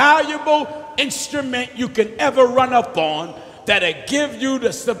most valuable instrument you can ever run up on that'll give you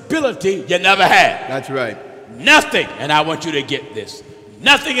the stability you never had. That's right. Nothing, and I want you to get this,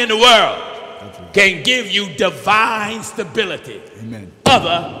 nothing in the world can give you divine stability. Amen.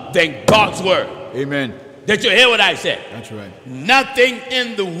 Other than God's word. Amen. Did you hear what I said? That's right. Nothing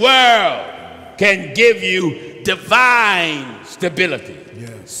in the world can give you divine stability. Yeah.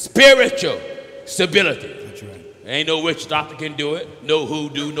 Spiritual stability. That's right. Ain't no witch doctor can do it. No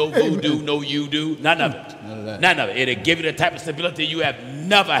hoodoo, no voodoo, Amen. no you do. None of it. None of that. None of it. It'll give you the type of stability you have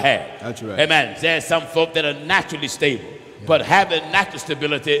never had. That's right. Amen. There's some folk that are naturally stable. Yeah. But having natural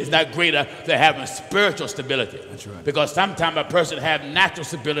stability is not greater than having spiritual stability. That's right. Because sometimes a person have natural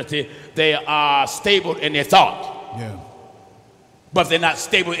stability, they are stable in their thought. Yeah. But they're not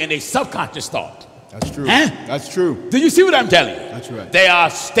stable in their subconscious thought. That's true. Huh? That's true. Do you see what I'm telling you? That's right. They are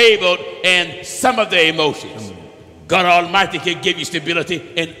stable in some of their emotions. God Almighty can give you stability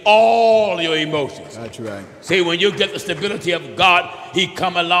in all your emotions. That's right. See, when you get the stability of God, he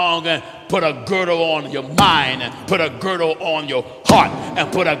come along and put a girdle on your mind, and put a girdle on your heart, and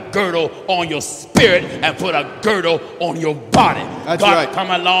put a girdle on your spirit, and put a girdle on your body. That's God right. come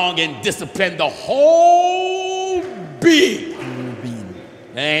along and discipline the whole being.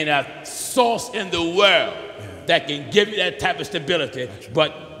 There ain't a source in the world that can give you that type of stability,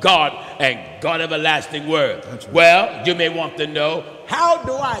 but God and God everlasting word. Right. Well, you may want to know, how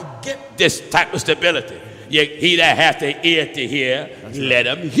do I get this type of stability? He that hath the ear to hear, let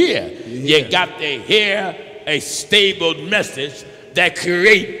him hear. You got to hear a stable message that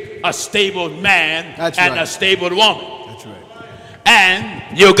create a stable man and a stable woman. That's right.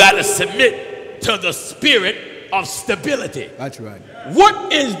 And you got to submit to the spirit of stability. That's right.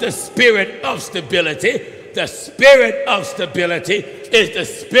 What is the spirit of stability? The spirit of stability is the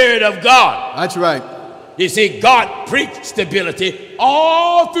Spirit of God. That's right. You see, God preached stability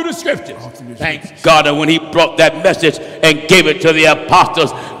all through the scriptures. Thank God that when he brought that message and gave it to the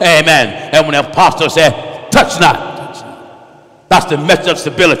apostles, amen. And when the apostles said, touch not, that's the message of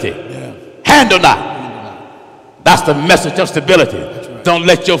stability. Yeah. Handle not, that's the message of stability. Right. Don't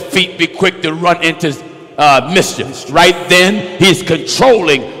let your feet be quick to run into mischief. Right then, he's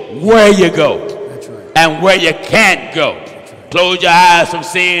controlling where you go. That's right. And where you can't go. That's right. Close your eyes from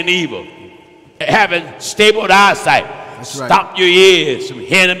seeing evil. Having stable eyesight. That's right. Stop your ears from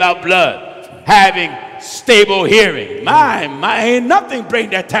hearing about blood. Right. Having stable hearing. Ain't nothing bring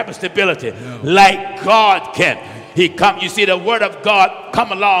that type of stability like God can. He come, you see the word of God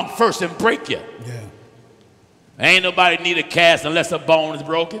come along first and break you. Yeah. Ain't nobody need a cast unless a bone is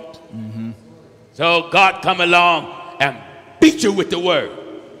broken. Mm-hmm. So God come along and beat you with the word.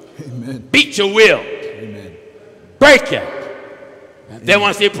 Amen. Beat your will. Amen. Break you. And then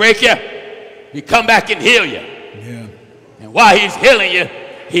once he break you, he come back and heal you. Yeah. And while he's healing you,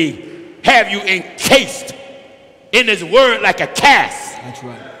 he have you encased in his word like a cast. That's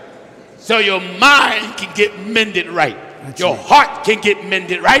right. So your mind can get mended right. That's your heart can get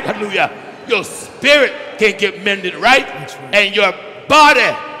mended right. Hallelujah. Your spirit can get mended right. That's right. And your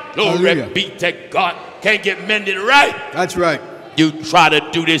body, glory be to God, can get mended right. That's right. You try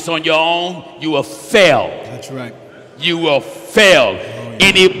to do this on your own, you will fail. That's right. You will fail.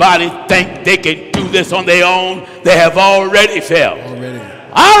 Anybody think they can do this on their own, they have already failed. Already.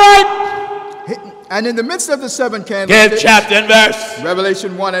 All right. And in the midst of the seven candlesticks, chapter and verse.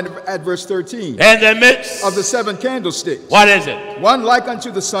 Revelation 1 and at verse 13. In the midst of the seven candlesticks. What is it? One like unto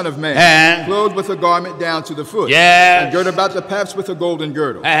the Son of Man, and clothed with a garment down to the foot. Yes. And girt about the paps with a golden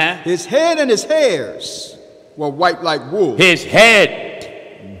girdle. His head and his hairs were white like wool. His head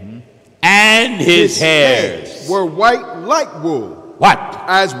and his hairs were white like wool. What?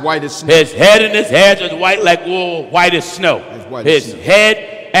 As white as snow. His head and his hairs was white like wool, white as snow. His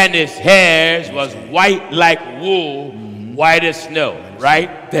head and his hairs was white like wool, white as snow.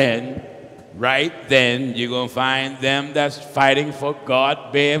 Right then, you're going to find them that's fighting for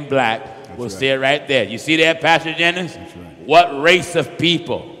God being black. We'll see it right there. You see that, Pastor Jennings? What race of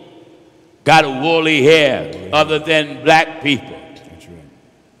people got woolly hair other than black people? That's right.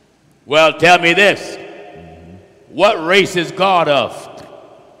 Well, tell me this. What race is God of?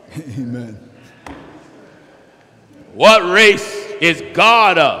 Amen. What race is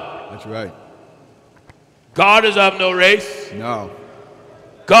God of? That's right. God is of no race. No.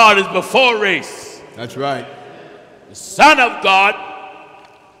 God is before race. That's right. The Son of God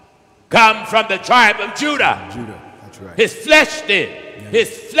come from the tribe of Judah. Judah. That's right. His flesh did. Yeah. His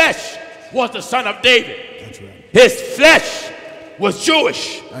flesh was the son of David. That's right. His flesh was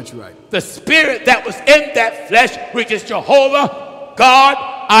Jewish. That's right. The spirit that was in that flesh, which is Jehovah, God,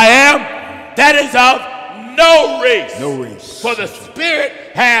 I am, that is of no race. No race. For the spirit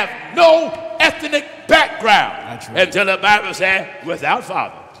have no ethnic background. That's right. Until the Bible says, without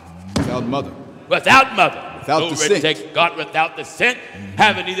father. Without mother. Without mother. Without descent. God without descent,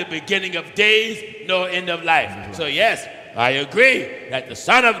 having neither beginning of days nor end of life. Right. So yes, I agree that the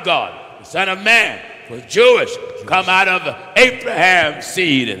Son of God, the Son of Man, was Jewish, come out of Abraham's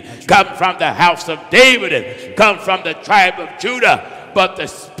seed, and come from the house of David, and come from the tribe of Judah. But the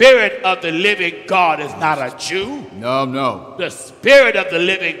Spirit of the living God is not a Jew. No, no. The Spirit of the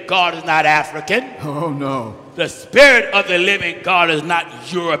living God is not African. Oh, no. The Spirit of the living God is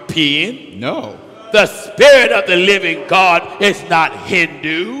not European. No. The Spirit of the living God is not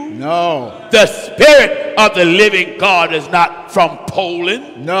Hindu. No. The Spirit of the living God is not from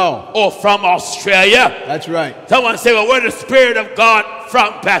Poland. No. Or from Australia. That's right. Someone say, well, where's the Spirit of God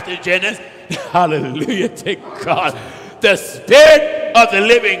from, Pastor Jennings? Hallelujah to God. The Spirit of the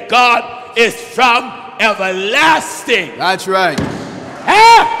living God is from everlasting. That's right.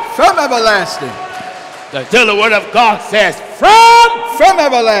 Ah! From everlasting. Until the word of God says, from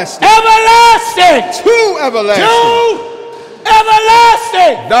everlasting. Everlasting. To everlasting. To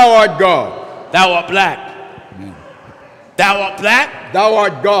everlasting. Thou art God. Thou art black. Amen. Thou art black. Thou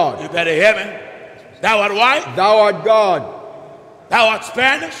art God. You better hear me. Thou art white. Thou art God. Thou art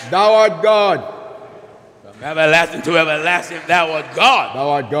Spanish. Thou art God. From everlasting to everlasting, thou art God. Thou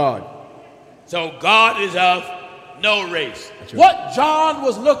art God. So God is of no race. Right. What John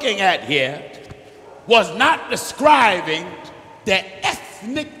was looking at here was not describing the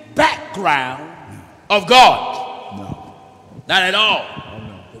ethnic background of God. No. Not at all. Oh,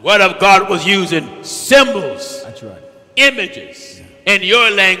 no. The word of God was using symbols. That's right. Images. Yeah. In your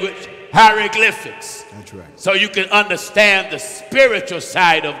language, hieroglyphics. That's right. So you can understand the spiritual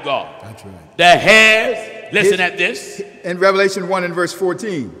side of God. That's right. The hairs, listen at this. In Revelation 1 and verse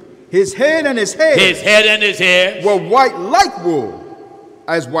 14. His head and his hair. His head and his hair were white like wool,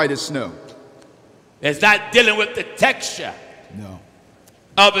 as white as snow. It's not dealing with the texture. No.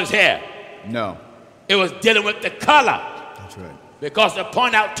 Of his hair. No. It was dealing with the color. That's right. Because to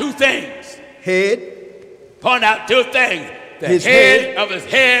point out two things. Point out two things. The head of his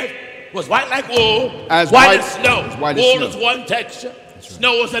head was white like wool, as white as snow. Wool is one texture,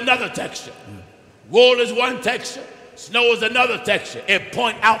 snow is another texture. Wool is one texture, snow is another texture. It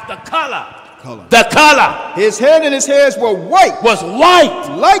point out the color. The color. His head and his hairs were white. Was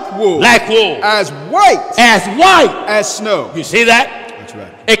white. Like wool. Like wool. As white. As snow. You see that? That's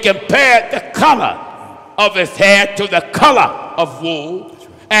right. It compared the color of his hair to the color of wool.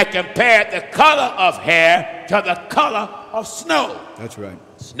 And compared the color of hair to the color of snow. That's right.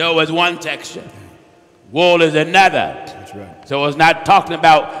 Snow is one texture. Wool is another. That's right. So it's not talking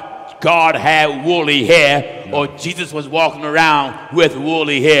about God had woolly hair or Jesus was walking around with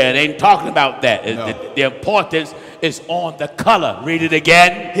woolly hair. It ain't talking about that. No. The importance is on the color. Read it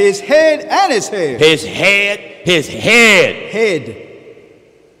again. His head and his hair. His head. His head. Head.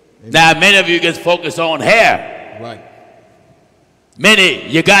 Amen. Now many of you just focus on hair. Right. Many,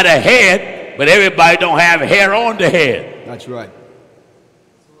 you got a head, but everybody don't have hair on the head. That's right.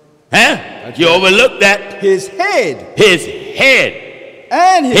 Huh? That's you right. overlook that? His head. His head.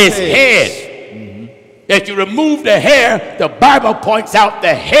 And his head. Mm-hmm. If you remove the hair, the Bible points out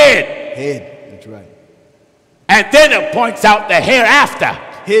the head. Head. That's right. And then it points out the hair after.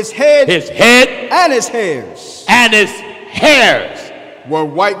 His head. His head. And his hairs. And his hairs. Were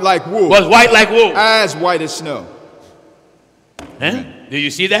white like wool. Was white like wool. As white as snow. Huh? Do you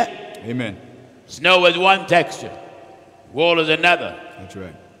see that? Amen. Snow is one texture. Wool is another. That's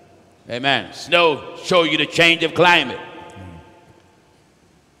right. Amen. Snow shows you the change of climate.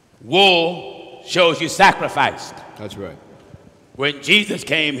 Wool shows you sacrifice. That's right. When Jesus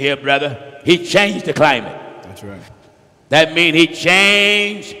came here, brother, he changed the climate. That's right. That means he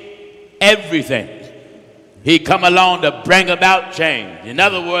changed everything. He come along to bring about change. In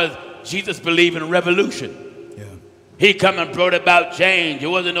other words, Jesus believed in revolution. Yeah. He come and brought about change.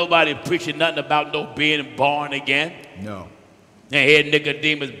 There wasn't nobody preaching nothing about no being born again. No. And here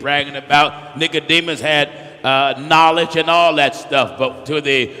Nicodemus bragging about. Nicodemus had knowledge and all that stuff, but to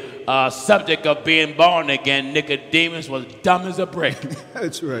the subject of being born again, Nicodemus was dumb as a brick.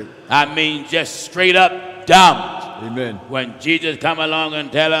 That's right. I mean, just straight up dumb. Amen. When Jesus come along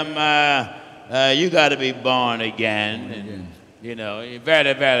and tell him, you got to be born again. And, you know,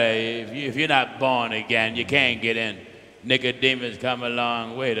 very, very, if you're not born again, you can't get in. Nicodemus come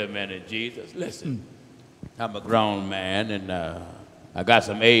along, wait a minute, Jesus, listen. I'm a grown man, and I got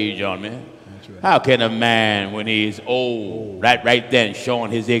some age on me. Right. How can a man, when he's old, right then,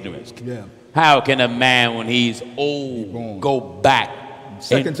 showing his ignorance? Yeah. How can a man, when he's old, go back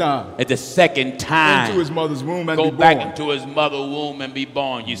second time at the second time into his mother's womb and go be back born? into his mother's womb and be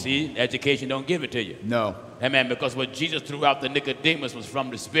born? You see, education don't give it to you. No. Amen. Because what Jesus threw out to Nicodemus was from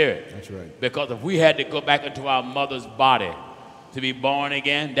the Spirit. That's right. Because if we had to go back into our mother's body to be born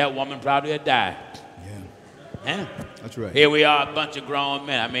again, that woman probably had died. Yeah. That's right. Here we are, a bunch of grown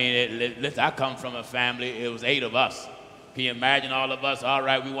men. I mean, listen, I come from a family, it was 8 of us. Can you imagine all of us? All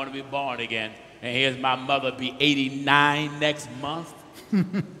right, we want to be born again. And here's my mother be 89 next month.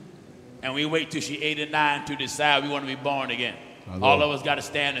 And we wait till she's 89 to decide we want to be born again. All of us got to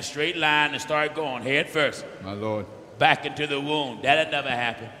stand in a straight line and start going head first. My Lord. Back into the womb. That'll never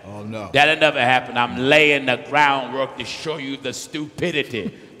happen. Oh, no. That'll never happen. I'm laying the groundwork to show you the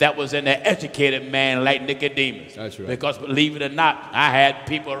stupidity that was in an educated man like Nicodemus. That's right. Because believe it or not, I had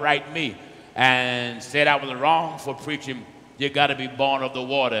people write me and said I was wrong for preaching, you got to be born of the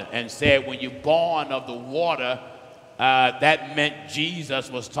water. And said when you're born of the water, that meant Jesus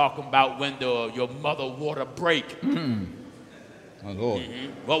was talking about when your mother water break. My Lord.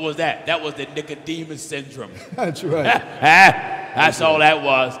 What was that? That was the Nicodemus syndrome. That's right. That's all that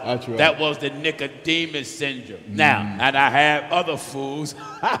was. That's right. That was the Nicodemus syndrome. Now, and I had other fools.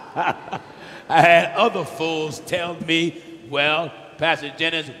 I had other fools tell me, well, Pastor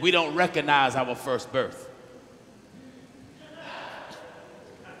Jennings, we don't recognize our first birth.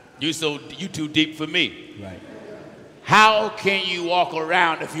 You too deep for me. Right. How can you walk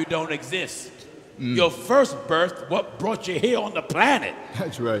around if you don't exist? Your first birth, what brought you here on the planet?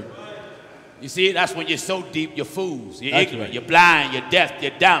 That's right. You see, that's when you're so deep, you're fools. You're That's ignorant, right. you're blind, you're deaf,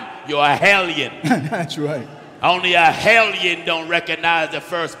 you're dumb. You're a hellion. That's right. Only a hellion don't recognize the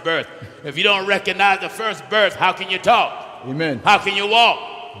first birth. If you don't recognize the first birth, how can you talk? Amen. How can you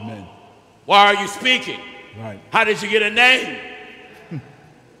walk? Amen. Why are you speaking? Right. How did you get a name?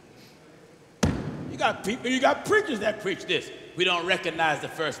 You got people, you got preachers that preach this. we don't recognize the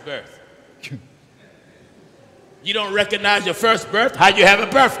first birth. You don't recognize your first birth? How you have a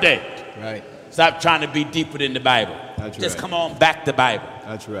birthday? Right. Stop trying to be deeper than the Bible. That's just right. come on back to the Bible.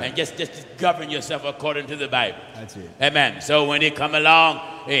 That's right. And just govern yourself according to the Bible. That's it. Amen. So when he come along,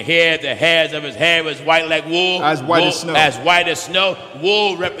 and here the hairs of his hair was white like wool. As white as snow. As white as snow.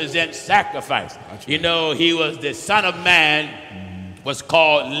 Wool represents sacrifice. That's You right. know, he was the Son of Man, was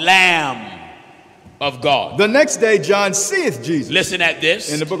called Lamb of God. The next day, John seeth Jesus. Listen at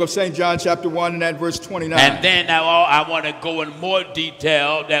this. In the book of St. John, chapter 1, and at verse 29. And then now I want to go in more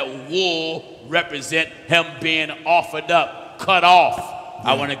detail that wool represent him being offered up, cut off.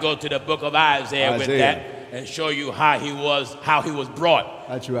 I want to go to the book of Isaiah with that and show you how he was brought.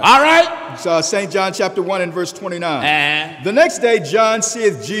 That's right. All right. So St. John chapter 1 and verse 29. The next day John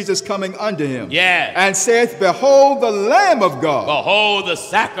seeth Jesus coming unto him. Yeah. And saith, Behold the Lamb of God. Behold the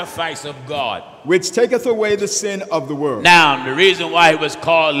sacrifice of God, which taketh away the sin of the world. Now, the reason why he was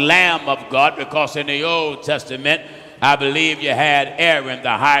called Lamb of God, because in the Old Testament, I believe you had Aaron,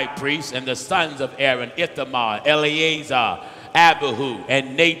 the high priest, and the sons of Aaron, Ithamar, Eleazar, Abihu,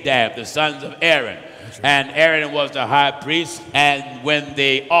 and Nadab, the sons of Aaron. And Aaron was the high priest, and when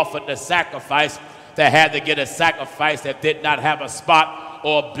they offered the sacrifice, they had to get a sacrifice that did not have a spot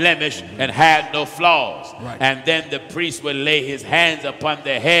or blemish and had no flaws. Right. And then the priest would lay his hands upon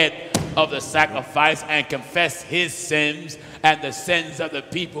the head of the sacrifice and confess his sins and the sins of the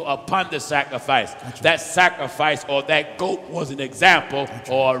people upon the sacrifice. Right. That sacrifice or that goat was an example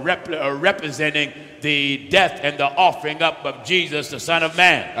or representing the death and the offering up of Jesus, the Son of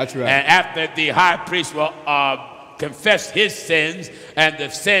Man. That's right. And after the high priest will confess his sins and the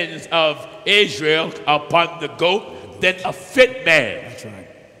sins of Israel upon the goat, then a fit man, That's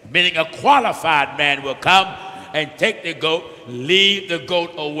right. meaning a qualified man, will come and take the goat, lead the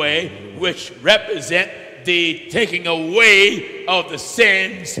goat away, which represent the taking away of the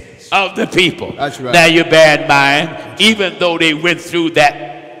sins of the people. That's right. Now you bear in mind, even though they went through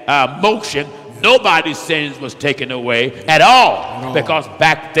that motion, nobody's sins was taken away at all, because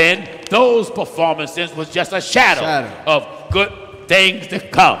back then those performances was just a shadow of good things to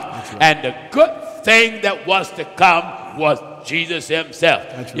come. Right. And the good thing that was to come was Jesus himself.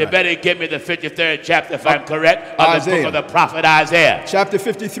 That's you better give me the 53rd chapter, if I'm correct, of the book of the prophet Isaiah. Chapter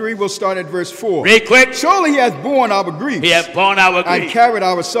 53, we'll start at verse 4. Real quick. Surely he hath borne our griefs. He hath borne our griefs. And carried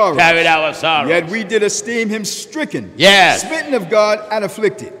our sorrows. Carried our sorrows. Yet we did esteem him stricken. Yes. Smitten of God and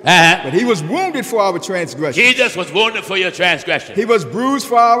afflicted. But he was wounded for our transgressions. Jesus was wounded for your transgression. He was bruised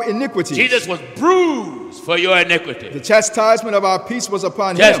for our iniquities. Jesus was bruised for your iniquity. The chastisement of our peace was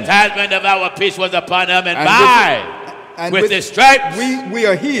upon him. Chastisement of our peace was upon him, and with his stripes we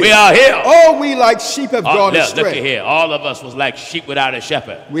are healed. We are healed. All we like sheep have gone astray. Look here. All of us was like sheep without a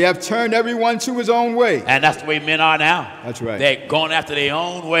shepherd. We have turned everyone to his own way. And that's the way men are now. That's right. They're going after their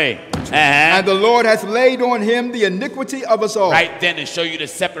own way. And the Lord hath laid on him the iniquity of us all. Right then, to show you the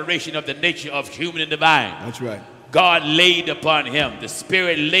separation of the nature of human and divine. That's right. God laid upon him. The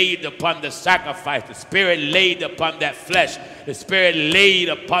Spirit laid upon the sacrifice. The Spirit laid upon that flesh. The Spirit laid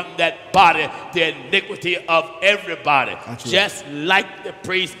upon that body the iniquity of everybody. That's just right. Like the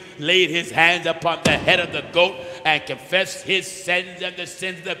priest laid his hands upon the head of the goat and confessed his sins and the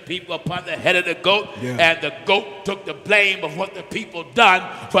sins of the people upon the head of the goat. Yeah. And the goat took the blame of what the people done,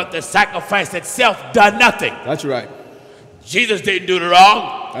 but the sacrifice itself done nothing. That's right. Jesus didn't do the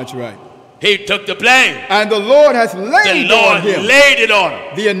wrong. That's right. He took the blame. And the Lord hath laid on him. Laid it on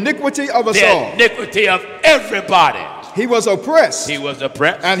him. The iniquity of us all. The iniquity of everybody. He was oppressed. He was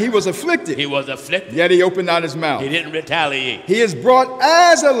oppressed. And he was afflicted. He was afflicted. Yet he opened not his mouth. He didn't retaliate. He is brought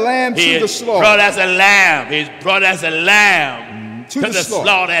as a lamb to the slaughter. Brought as a lamb. He's brought as a lamb to the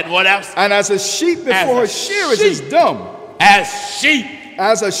slaughter. And what else? And as a sheep before her shearers is dumb. As sheep.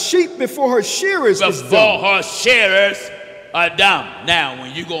 As a sheep before her shearers is dumb. Before her shearers are dumb. Now,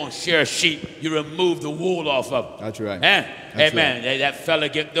 when you go and shear a sheep, you remove the wool off of them. That's right. Amen. Right. That fella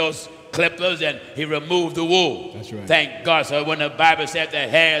get those clippers and he removed the wool. That's right. Thank God. So when the Bible said the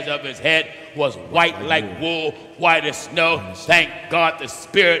hairs of his head was white like wool, white as snow, thank God the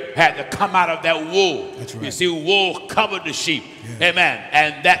Spirit had to come out of that wool. That's right. You see, wool covered the sheep. Yeah. Amen.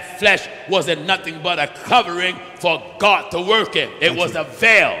 And that flesh wasn't nothing but a covering for God to work in. It was a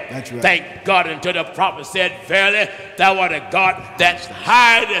veil. That's right. Thank God until the prophet said, verily, thou art a God that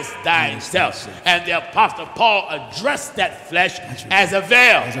hidest thyself. And the apostle Paul addressed that flesh as a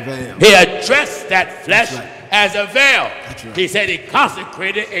veil. As a veil. He addressed that flesh as a veil. Right. He said he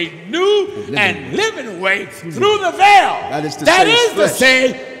consecrated a new and living way through the veil. That is to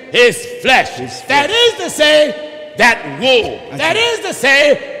say his flesh. That is to say that wool. That is to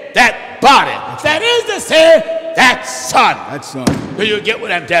say that body. That is to say that son. That son. Do you get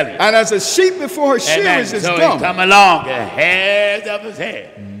what I'm telling you? And as a sheep before her shearers is so dumb. he come along, the hairs of his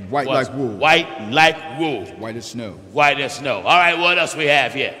head. White like wool. White like wool. White as snow. White as snow. All right, what else we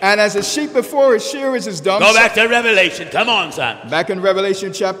have here? And as a sheep before his shearers is dumb. Go back to Revelation. Come on, son. Back in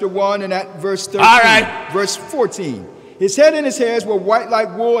Revelation chapter 1 and at verse 13. All right. Verse 14. His head and his hairs were white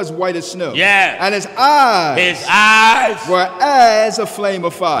like wool, as white as snow. Yeah. And his eyes were as a flame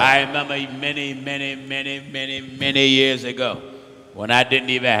of fire. I remember many years ago when I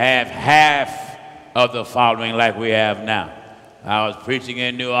didn't even have half of the following like we have now. I was preaching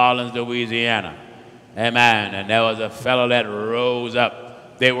in New Orleans, Louisiana. Amen. And there was a fellow that rose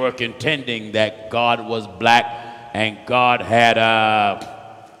up. They were contending that God was black and God had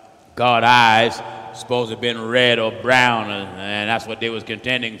God eyes, supposed to have been red or brown, and that's what they was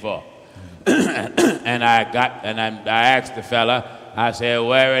contending for. And I asked the fella, I said,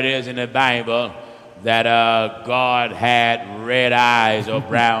 where it is in the Bible that God had red eyes or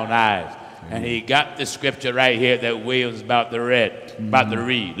brown eyes. And he got the scripture right here that William's about to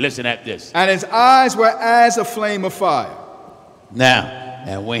read. Listen at this. And his eyes were as a flame of fire. Now,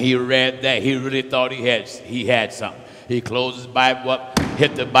 and when he read that, he really thought he had something. He closed his Bible up,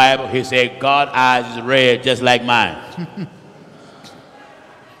 hit the Bible. He said, God's eyes is red just like mine.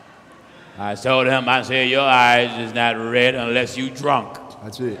 I told him, I said, your eyes is not red unless you drunk.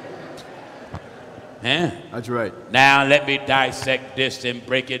 That's it. Yeah. That's right. Now let me dissect this and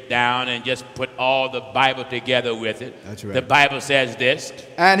break it down and just put all the Bible together with it. That's right. The Bible says this.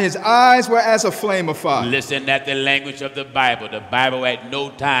 And his eyes were as a flame of fire. Listen at the language of the Bible. The Bible at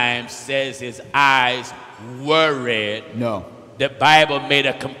no time says his eyes were red. No. The Bible made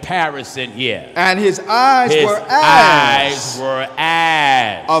a comparison here. And his eyes were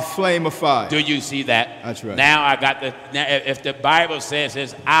as a flame of fire. Do you see that? That's right. Now if the Bible says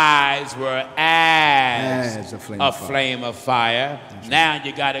his eyes were as a flame of fire, now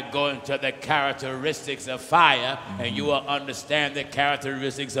you got to go into the characteristics of fire, and you will understand the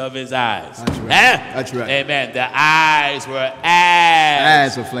characteristics of his eyes. That's right. That's right. Amen. The eyes were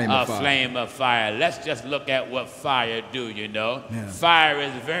as a flame of fire. Flame of fire. Let's just look at what fire do, you know. Yeah. Fire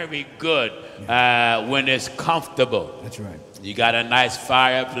is very good when it's comfortable. That's right. You got a nice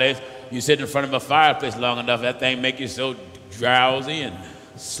fireplace. You sit in front of a fireplace long enough, that thing make you so drowsy and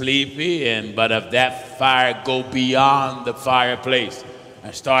sleepy. But if that fire go beyond the fireplace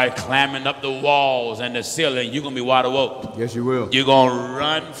and start climbing up the walls and the ceiling, you're going to be wide awoke. Yes, you will. You're going to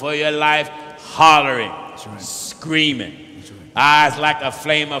run for your life, hollering, right. Screaming. Right. Eyes like a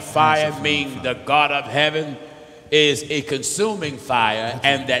flame of fire mean the God of heaven is a consuming fire,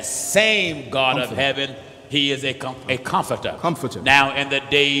 and that same God of heaven, he is a comforter. Now, in the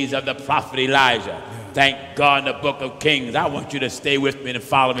days of the prophet Elijah, thank God in the book of Kings, I want you to stay with me and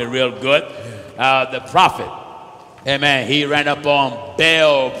follow me real good. The prophet, amen, he ran up on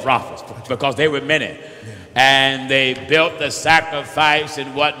Baal prophets because they were many. And they built the sacrifice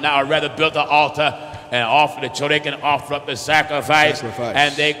and whatnot, or rather built the altar and offered it so they can offer up the sacrifice.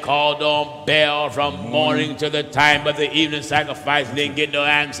 And they called on Baal from morning to the time of the evening sacrifice. Didn't get no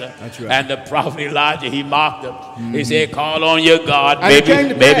answer. Right. And the prophet Elijah, he mocked them. He said, call on your God.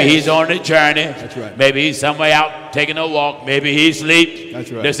 Maybe he's on a journey. Right. Maybe he's somewhere out taking a walk. Maybe he's asleep.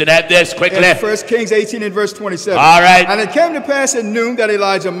 Right. Listen at this quickly. In 1 Kings 18 and verse 27. All right. And it came to pass at noon that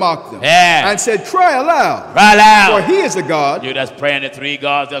Elijah mocked them. Yeah. And said, cry aloud. Cry loud. For he is a God. You that's praying to three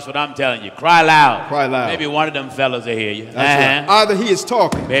gods, that's what I'm telling you. Cry loud. Cry loud. Maybe one of them fellas will hear you. Right. Either he is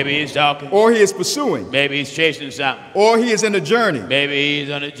talking. Maybe he's talking. Or he is pursuing. Maybe he's chasing something. Or he is in a journey. Maybe he's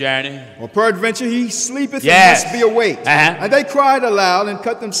on a journey. Or peradventure he sleepeth yes. and must be awake. And they cried aloud and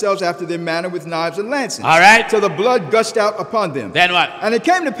cut themselves after their manner with knives and lances. All right. Till the blood gushed out upon them. Then what? And it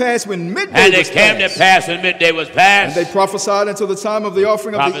came to pass when midday was past. And they prophesied until the time of the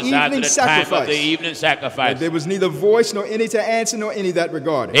offering of the evening sacrifice. There was neither voice nor any to answer nor any that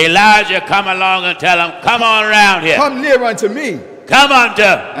regarded. Elijah come along and tell him, come on around here. Come near unto me. Come unto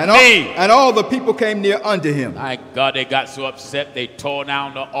me. And all the people came near unto him. My God, they got so upset they tore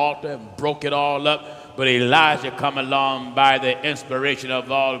down the altar and broke it all up. But Elijah come along by the inspiration of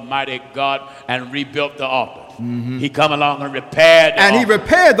Almighty God and rebuilt the altar. He come along and repaired the altar. He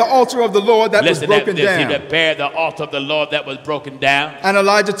repaired the altar of the Lord that was broken down. He repaired the altar of the Lord that was broken down. And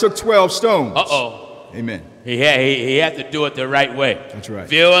Elijah took 12 stones. Amen. He had to do it the right way. That's right.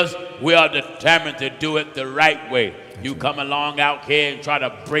 Viewers, we are determined to do it the right way. You come along out here and try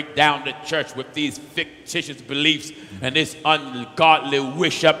to break down the church with these fictitious beliefs and this ungodly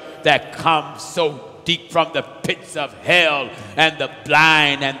wish up that comes so deep from the pits of hell, and the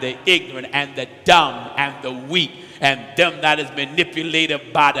blind and the ignorant and the dumb and the weak and them that is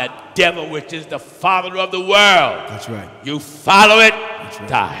manipulated by the devil, which is the father of the world. That's right. You follow it, right.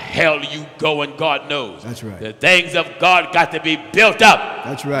 to hell you go, and God knows. That's right. The things of God got to be built up.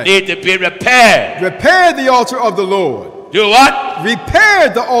 That's right. Need to be repaired. Repair the altar of the Lord. Do what?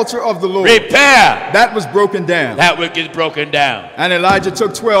 Repair the altar of the Lord. Repair. That was broken down. That which is broken down. And Elijah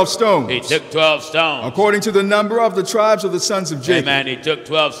took 12 stones. He took 12 stones. According to the number of the tribes of the sons of Jacob. Amen. He took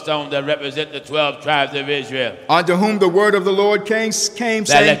 12 stones that represent the 12 tribes of Israel. Unto whom the word of the Lord came saying.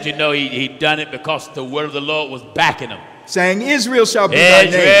 That let you know he done it because the word of the Lord was backing him. Saying, Israel shall be thy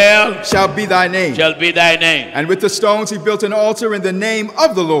name. Shall be thy name. Shall be thy name. And with the stones he built an altar in the name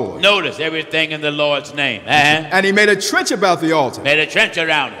of the Lord. Notice everything in the Lord's name. And he made a trench about the altar. Made a trench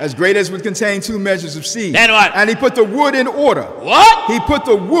around it. As great as would contain 2 measures of seed. Then what? And he put the wood in order. What? He put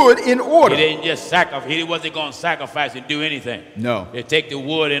the wood in order. He didn't just sacrifice. He wasn't going to sacrifice and do anything. No. They take the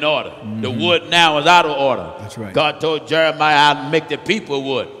wood in order. The wood now is out of order. That's right. God told Jeremiah, I'll make the people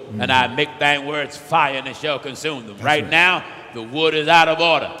wood. And I make thine words fire, and it shall consume them. Right now, the wood is out of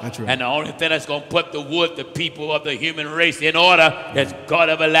order. That's right. And the only thing that's going to put the wood, the people of the human race in order, is God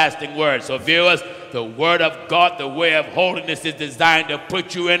everlasting word. So viewers, the word of God, the way of holiness is designed to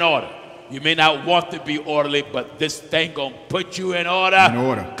put you in order. You may not want to be orderly, but this thing going to put you in order. In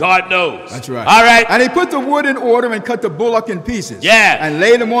order. God knows. That's right. All right. And he put the wood in order and cut the bullock in pieces. Yeah. And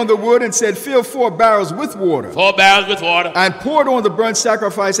laid them on the wood and said, fill 4 barrels with water. 4 barrels with water. And poured on the burnt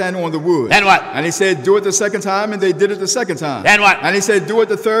sacrifice and on the wood. Then what? And he said, do it the second time, and they did it the second time. Then what? And he said, do it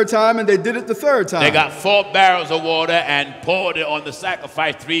the third time, and they did it the third time. They got 4 barrels of water and poured it on the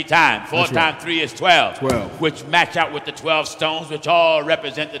sacrifice 3 times. 4 times 3 is 12. 12. Which match out with the 12 stones, which all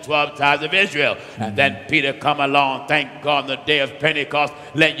represent the 12 tribes of Israel. And then Peter come along, thank God, on the day of Pentecost,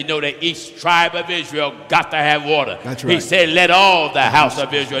 let you know that each tribe of Israel got to have water. That's right. He said, let all the house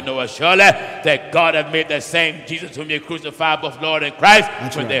of Israel know surely that God had made the same Jesus whom you crucified, both Lord and Christ.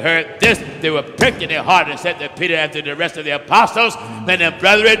 That's when right. they heard this, they were pricked in their heart and said to Peter and to the rest of the apostles, men and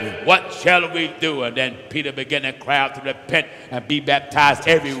brethren, what shall we do? And then Peter began to cry out to repent and be baptized,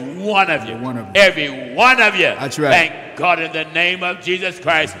 every one of you. Every one of you. That's right. Thank God in the name of Jesus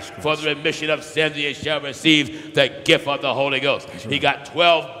Christ for the remission of sins. You shall receive the gift of the Holy Ghost. Right. He got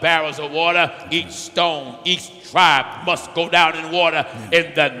 12 barrels of water. Each stone, each tribe must go down in water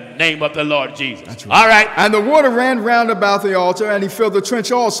in the name of the Lord Jesus. Right. All right. And the water ran round about the altar, and he filled the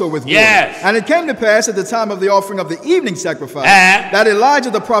trench also with water. Yes. And it came to pass at the time of the offering of the evening sacrifice that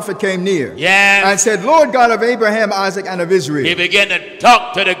Elijah the prophet came near. Yes. And said, Lord God of Abraham, Isaac, and of Israel. He began to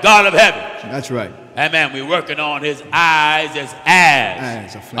talk to the God of heaven. That's right. Amen. We're working on his eyes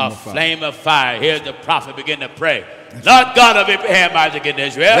as a flame of fire. Here's the prophet begin to pray. Lord God of Abraham, Isaac, and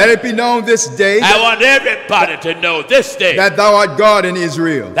Israel. Let it be known this day. I want everybody to know this day. That thou art God in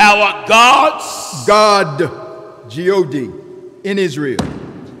Israel. Thou art God's. God, G-O-D, in Israel.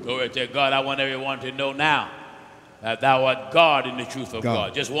 Glory to God. I want everyone to know now that thou art God in the truth of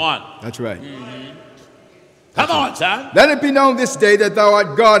God. Just one. That's right. Come on, son. Let it be known this day that thou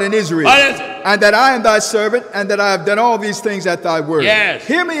art God in Israel. What is it? And that I am thy servant, and that I have done all these things at thy word. Yes.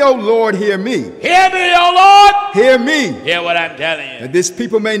 Hear me, O Lord, hear me. Hear me, O Lord. Hear me. Hear what I'm telling you. That this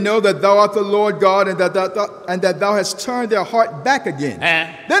people may know that thou art the Lord God, and that thou hast turned their heart back again.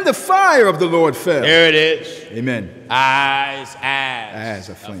 Then the fire of the Lord fell. Here it is. Amen. Eyes as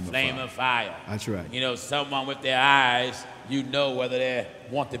a flame of fire. That's right. You know, someone with their eyes, you know whether they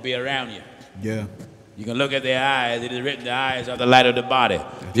want to be around you. Yeah. You can look at their eyes. It is written, the eyes are the light of the body.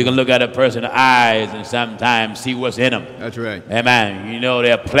 You can look at a person's eyes and sometimes see what's in them. That's right. Amen. You know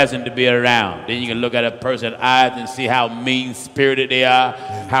they're pleasant to be around. Then you can look at a person's eyes and see how mean-spirited they are,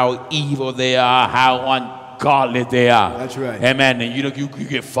 how evil they are, how ungodly they are. That's right. Amen. And you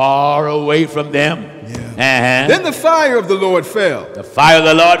get far away from them. Yeah. Then the fire of the Lord fell. The fire of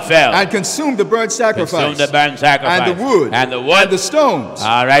the Lord fell. And consumed the burnt sacrifice. Consumed the burnt sacrifice. And the wood. And the wood. And the stones.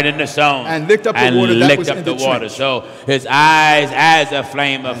 All right, and the stones. And licked up the water that was in the trench. So his eyes as a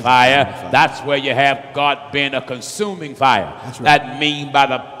flame of fire. That's where you have God being a consuming fire. That's right. That means by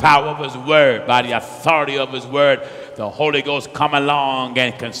the power of his word, by the authority of his word, the Holy Ghost come along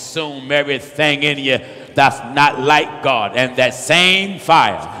and consume everything in you that's not like God. And that same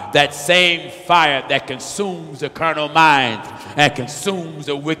fire that same fire that consumes the carnal mind and consumes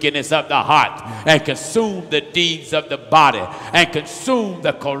the wickedness of the heart and consumes the deeds of the body and consumes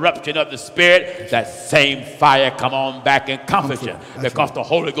the corruption of the spirit, that same fire come on back and comfort you, because the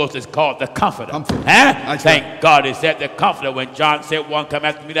Holy Ghost is called the Comforter. Thank God he said the Comforter. When John said, one come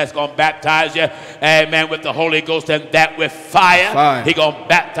after me that's going to baptize you, amen, with the Holy Ghost and that with fire. He going to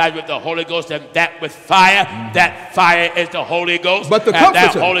baptize with the Holy Ghost and that with fire. That fire is the Holy Ghost. But the Comforter,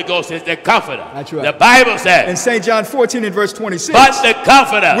 that Holy Ghost is the Comforter. That's right. The Bible says in St. John 14 and verse 26, but the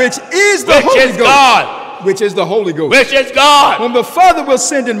Comforter, which is the Holy Ghost, God, which is the Holy Ghost, which is God, whom the Father will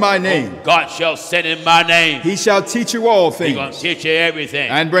send in my name. God shall send in my name. He shall teach you all things. He's going to teach you everything.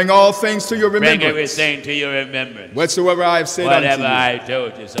 And bring all things to your remembrance. Bring everything to your remembrance. Whatsoever I have said unto you. Whatever I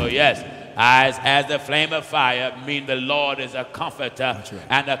told you. So yes, as the flame of fire, mean the Lord is a comforter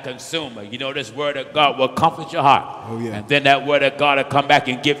and a consumer. You know, this word of God will comfort your heart. Oh, yeah. And then that word of God will come back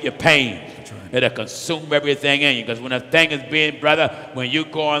and give you pain. It'll consume everything in you. Because when a thing is being, brother, when you're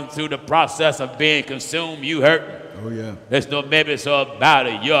going through the process of being consumed, you hurt. Oh, yeah. There's no maybe so about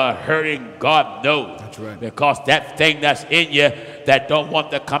it. You're hurting, God knows. That's right. Because that thing that's in you that don't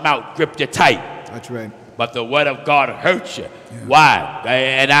want to come out, grip you tight. That's right. But the word of God hurts you. Yeah. Why?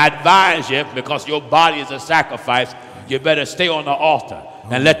 And I advise you, because your body is a sacrifice, you better stay on the altar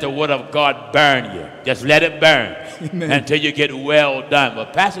and let the word of God burn you. Just let it burn until you get well done.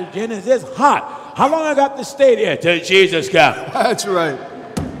 But Pastor Jennings, it's hot. How long I got to stay there till Jesus comes? That's right.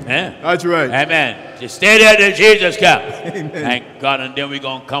 Yeah. That's right. Amen. Just stay there till Jesus comes. Amen. Thank God. And then we're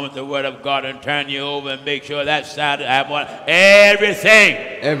going to come with the word of God and turn you over and make sure that side I want everything.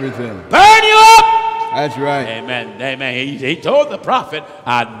 Everything. Burn you up. That's right. Amen. Amen. He told the prophet,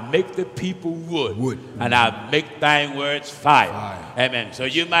 I'd make the people wood. And I'd make thine words fire. Amen. So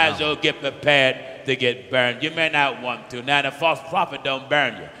you might as well get prepared to get burned. You may not want to. Now, the false prophet don't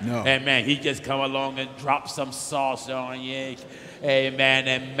burn you. No. Amen. He just come along and drop some sauce on you. Amen.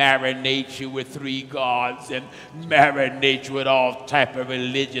 And marinate you with 3 gods and marinate you with all type of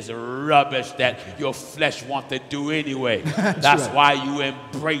religious rubbish that your flesh wants to do anyway. That's right. Why you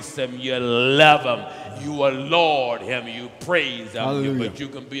embrace him. You love him. You laud him, you praise him, but you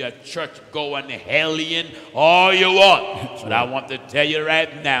can be a church-going hellion all you want. But I want to tell you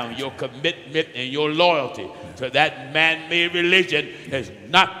right now, your commitment and your loyalty to that man-made religion is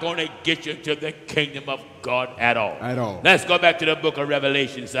not going to get you to the kingdom of God at all. At all. Let's go back to the book of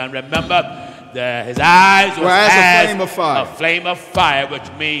Revelation, son. Remember, his eyes were as a flame of fire. A flame of fire,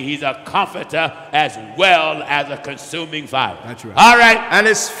 which means he's a comforter as well as a consuming fire. That's right. All right. And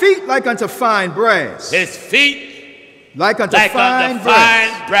his feet like unto fine brass. His feet like unto fine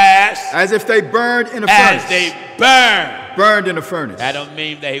brass. As if they burned in a furnace. As they burn. Burned in a furnace. That don't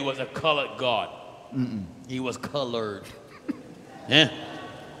mean that he was a colored God. He was colored. Yeah.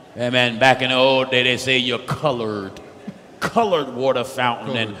 Amen. Back in the old day, they say you're colored. Colored water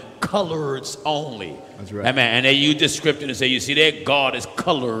fountain and coloreds only. That's right. Amen. And they use description and say, you see, their God is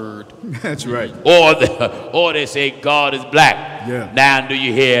colored. That's right. Or they say God is black. Yeah. Now, do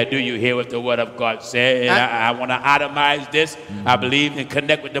you hear what the word of God says? And I want to itemize this. I believe and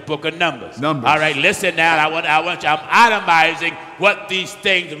connect with the book of Numbers. All right, listen now. I'm itemizing what these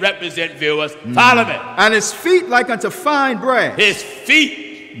things represent, viewers. Follow me. And his feet like unto fine brass. His feet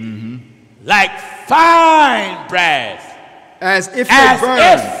like fine brass. As if they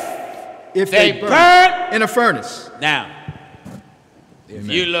burn. If they burn in a furnace. Now, if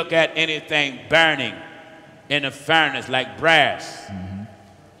you look at anything burning in a furnace like brass,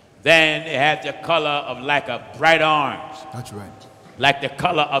 then it has the color of like a bright orange. That's right. Like the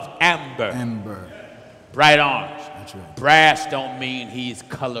color of amber. Amber. Bright orange. That's right. Brass don't mean he's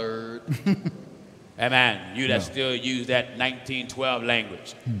colored. Amen. You that still use that 1912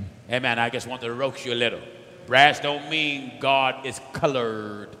 language. Amen. I just want to roast you a little. Brass don't mean God is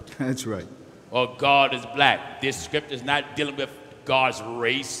colored. That's right. Or God is black. This scripture is not dealing with God's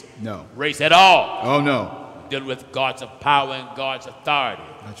race. No. Race at all. Oh, no. It's dealing with God's power and God's authority.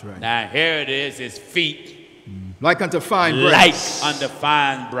 That's right. Now, here it is, his feet. Like unto fine brass. Like unto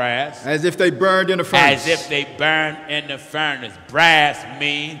fine brass. As if they burned in a furnace. As if they burned in the furnace. Brass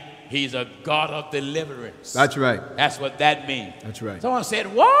means he's a God of deliverance. That's right. That's what that means. That's right. Someone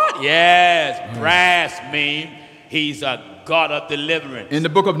said, what? Yes, brass means he's a God of deliverance. In the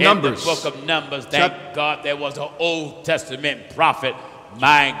book of Numbers. In the book of Numbers, thank God there was an Old Testament prophet,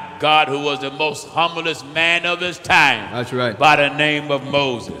 my God, who was the most humblest man of his time. That's right. By the name of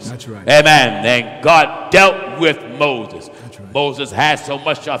Moses. That's right. Amen. And God dealt with Moses. That's right. right. Moses had so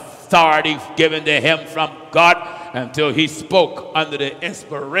much authority given to him from God until he spoke under the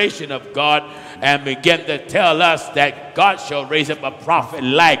inspiration of God and began to tell us that God shall raise up a prophet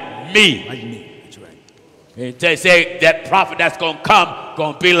like me. Like me. That's right. They say that prophet that's going to come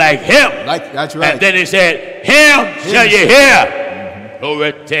going to be like him. That's right. And then he said, him shall you hear.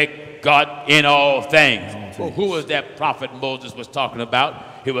 Glory to God in all things. Well, who was that prophet Moses was talking about?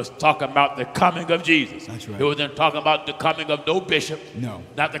 He was talking about the coming of Jesus. That's right. He wasn't talking about the coming of no bishop. No.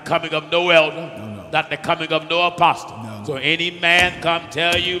 Not the coming of no elder. No. Not the coming of no apostle. No. So any man come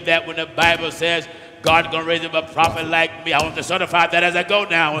tell you that when the Bible says God's going to raise up a prophet like me, I want to certify that as I go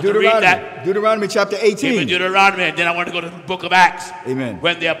now. I want to read that. Deuteronomy chapter 18. Even Deuteronomy, and then I want to go to the book of Acts. Amen.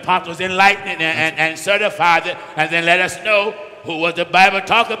 When the apostles enlightened it and certified it, and then let us know who was the Bible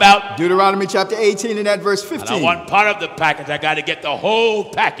talk about. Deuteronomy chapter 18 and at verse 15. And I want part of the package. I got to get the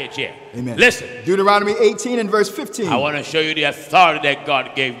whole package here. Amen. Listen. Deuteronomy 18 and verse 15. I want to show you the authority that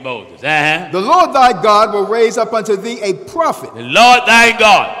God gave Moses. The Lord thy God will raise up unto thee a prophet. The Lord thy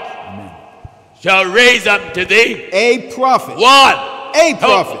God shall raise up to thee a prophet. One. A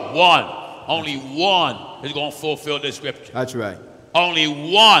prophet. One. Only one is going to fulfill this scripture. That's right. Only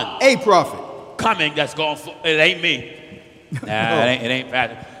one. A prophet. Coming that's going to, it ain't me. Nah, it ain't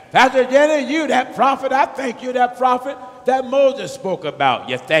Pastor. Pastor Jenny, you that prophet, I think you that prophet that Moses spoke about.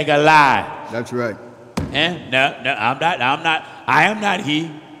 You think a lie. That's right. No, I am not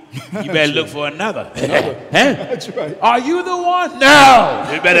he. You better look for another. That's right. Are you the one? No.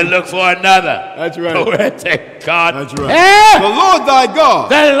 You better look for another. That's right. Glory to God. That's right. The Lord thy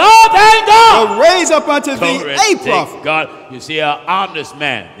God. The Lord thy God. Will raise up unto thee a prophet. God, you see, an honest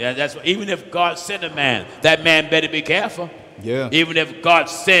man. Yeah, that's even if God sent a man, that man better be careful. Yeah. Even if God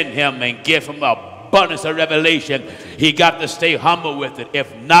sent him and give him abundance of revelation, he got to stay humble with it.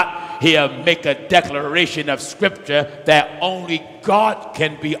 If not, he'll make a declaration of scripture that only God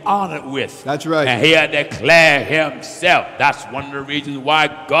can be honored with. That's right. And he'll declare himself. That's one of the reasons why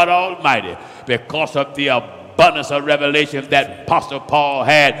God Almighty, because of the abundance of revelation that Apostle Paul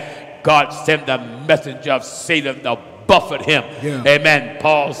had, God sent the messenger of Satan to buffet him. Yeah. Amen.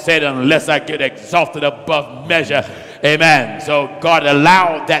 Paul said, unless I get exalted above measure. Amen. So God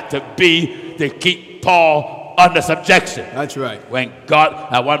allowed that to be to keep Paul under subjection. That's right. When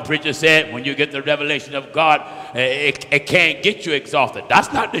God, one preacher said, when you get the revelation of God, it can't get you exalted.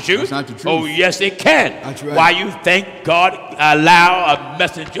 That's not the truth. That's not the truth. Oh, yes, it can. That's right. Why you think God allow a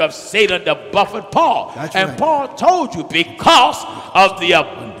messenger of Satan to buffet Paul? That's and right. Paul told you because of the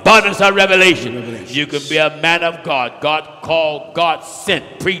abundance of revelation. You can be a man of God. God called, God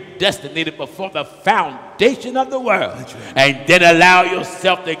sent, predestinated before the foundation of the world. That's right. And then allow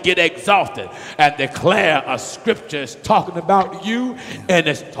yourself to get exalted and declare a scripture is talking about you and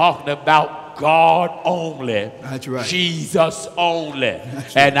it's talking about God only. That's right. Jesus only.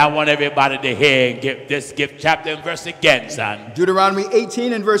 That's right. And I want everybody to hear and give chapter and verse again, son. Deuteronomy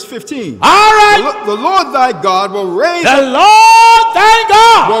 18 and verse 15. All right. The Lord thy God will raise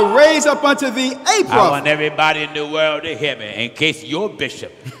will raise up unto thee a prophet. I want everybody in the world to hear me. In case your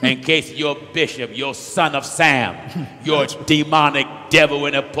bishop, your son of Sam, your demonic devil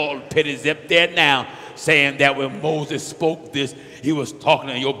in the pulpit is up there now saying that when Moses spoke this, he was talking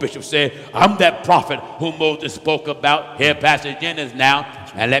and your bishop said, I'm that prophet who Moses spoke about. Here, Pastor Jennings now.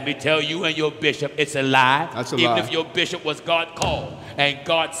 And let me tell you and your bishop, it's a lie. That's a Even lie. if your bishop was God called and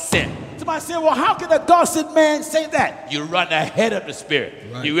God sent. Somebody said, well, how can a God sent man say that? You run ahead of the Spirit.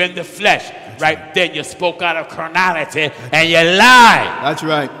 Right. You're in the flesh. Right then you spoke out of carnality and you lied. That's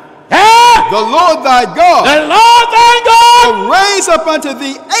right. Ah! The Lord thy God. The Lord thy God will raise up unto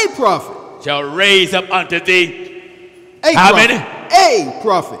thee a prophet. Shall raise up unto thee How many? A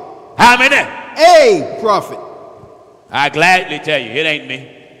prophet. How many? A prophet. I gladly tell you, it ain't me.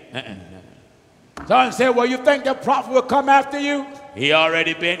 Someone said, well, you think the prophet will come after you? He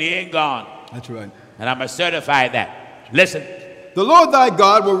already been, he ain't gone. That's right. And I'm going to certify that. Listen. The Lord thy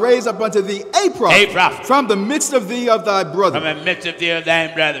God will raise up unto thee a prophet, from the midst of thee of thy brethren. From the midst of thee of thy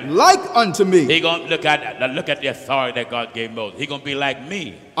brethren. Like unto me. He going to look at the authority that God gave Moses. He going to be like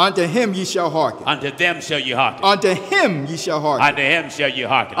me. Unto him ye shall hearken. Unto them shall you hearken. Unto him ye shall hearken. Unto him shall you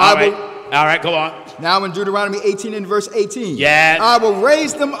hearken. All right, go on. Now in Deuteronomy 18 and verse 18. Yes. I will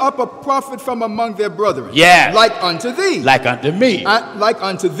raise them up a prophet from among their brethren. Yes. Like unto thee. Like unto me. Like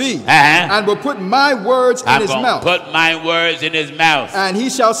unto thee. And will put my words in his mouth. Put my words in his mouth. And he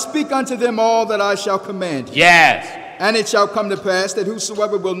shall speak unto them all that I shall command him. Yes. And it shall come to pass that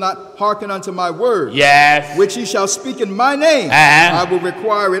whosoever will not hearken unto my word, yes, which he shall speak in my name, I will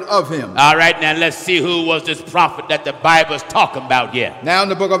require it of him. All right, now let's see who was this prophet that the Bible is talking about here. Now in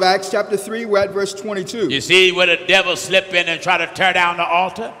the book of Acts chapter 3, we're at verse 22. You see where the devil slip in and try to tear down the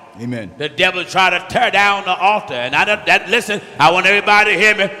altar? Amen. The devil try to tear down the altar. And listen, I want everybody to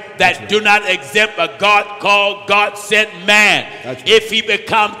hear me, that do not exempt a God-called, God-sent man. If he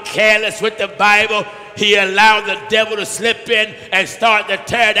become careless with the Bible, he allowed the devil to slip in and start to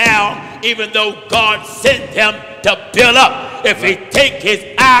tear down, even though God sent him to build up. If he take his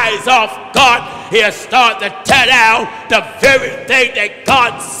eyes off God, he'll start to tear down the very thing that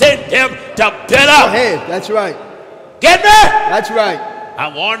God sent him to build up. Go ahead. That's right. Get me? That's right.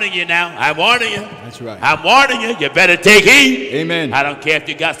 I'm warning you now. I'm warning you. That's right. I'm warning you. You better take heed. Amen. I don't care if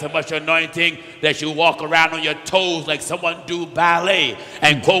you got so much anointing that you walk around on your toes like someone do ballet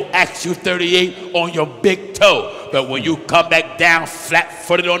and quote Acts 38 on your big toe. But when you come back down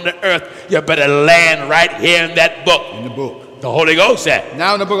flat-footed on the earth, you better land right here in that book. In the book. The Holy Ghost said.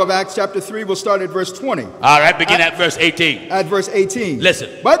 Now in the book of Acts chapter 3, we'll start at verse 20. All right, begin at verse 18. At verse 18. Listen.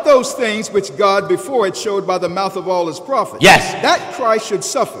 But those things which God before it showed by the mouth of all his prophets. Yes. That Christ should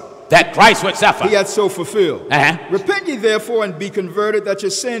suffer. That Christ would suffer. He hath so fulfilled. Uh-huh. Repent ye therefore and be converted, that your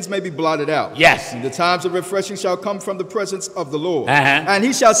sins may be blotted out. Yes. And the times of refreshing shall come from the presence of the Lord. Uh-huh. And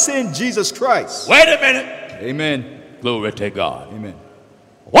he shall send Jesus Christ. Wait a minute. Amen. Glory to God. Amen.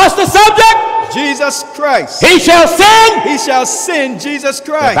 What's the subject? Jesus Christ. He shall send. He shall send Jesus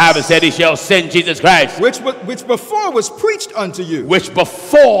Christ. The Bible said he shall send Jesus Christ. Which before was preached unto you. Which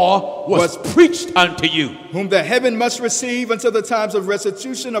before was preached unto you. Whom the heaven must receive until the times of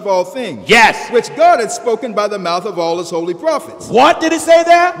restitution of all things. Yes. Which God had spoken by the mouth of all his holy prophets. What did it say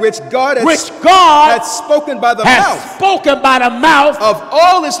there? Which God had spoken by the mouth of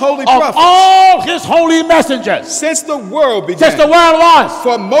all his holy prophets. Of all his holy messengers. Since the world began. Since the world was.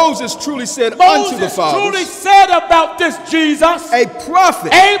 For Moses truly said unto the fathers. Moses truly said about this Jesus. A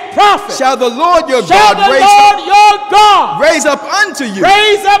prophet. A prophet. Shall the Lord your God raise up unto you.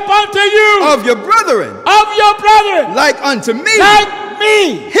 Raise up unto you. Of your brethren. Of your brethren. Like unto me. Like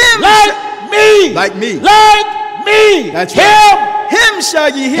me. Him. Like me. Like me. Like me. That's right. Him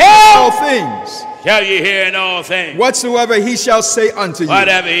shall ye hear in all things. Shall ye hear in all things. Whatsoever he shall say unto you.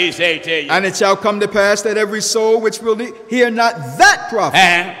 Whatever he say to you. And it shall come to pass that every soul which will hear not that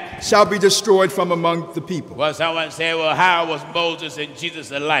prophet shall be destroyed from among the people. Well, someone say, well, how was Moses and Jesus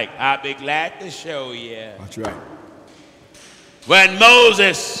alike? I'll be glad to show you. That's right. When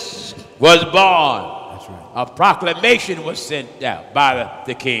Moses was born, that's right, a proclamation was sent out by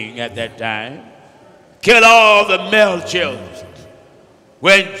the king at that time. Kill all the male children.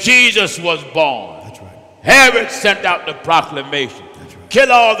 When Jesus was born, that's right, Herod sent out the proclamation. That's right.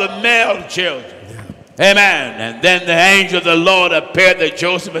 Kill all the male children. Yeah. Amen. And then the angel of the Lord appeared to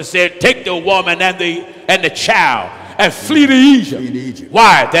Joseph and said, take the woman and the child and flee to Egypt.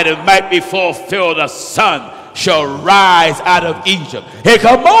 Why? That it might be fulfilled, a son shall rise out of Egypt. Here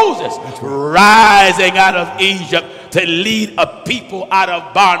comes Moses, rising out of Egypt to lead a people out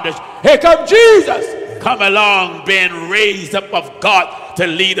of bondage. Here comes Jesus, come along, being raised up of God to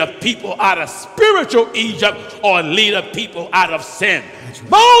lead a people out of spiritual Egypt or lead a people out of sin.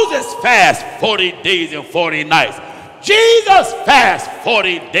 Moses fast 40 days and 40 nights. Jesus fast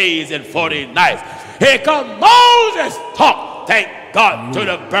 40 days and 40 nights. Here comes Moses talk, thank God, to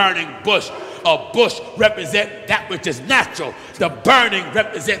the burning bush. A bush represents that which is natural. The burning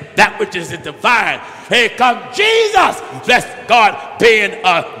represents that which is divine. Here comes Jesus, bless God, being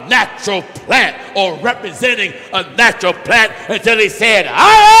a natural plant or representing a natural plant until he said, I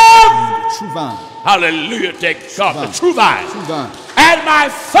am the true vine. Hallelujah to God, the true vine. True vine. And my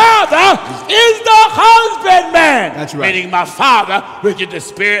Father is the husbandman. That's right. Meaning my Father, which is the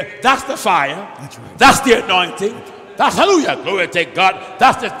Spirit, that's the fire. That's right. That's the anointing. That's hallelujah. Glory to God.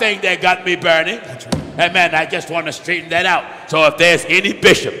 That's the thing that got me burning. That's right. Amen. I just want to straighten that out. So if there's any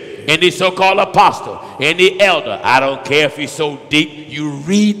bishop, any so-called apostle, any elder, I don't care if he's so deep, you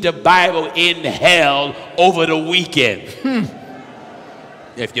read the Bible in hell over the weekend.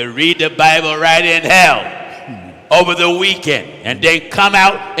 If you read the Bible right in hell over the weekend and then come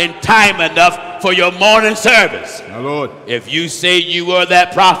out in time enough for your morning service. My Lord. If you say you were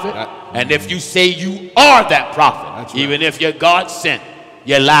that prophet, and if you say you are that prophet, that's right, even if you're God sent,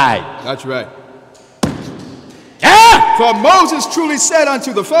 you lied. That's right. Yeah. For Moses truly said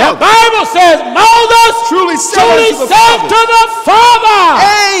unto the Father. The Bible says Moses truly said to the Father.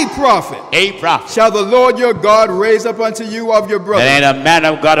 A prophet. A prophet. Shall the Lord your God raise up unto you of your brothers. There ain't a man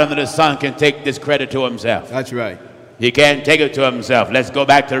of God under the sun can take this credit to himself. That's right. He can't take it to himself. Let's go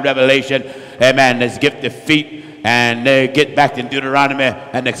back to Revelation. Amen. Let's get the feet. and they get back in Deuteronomy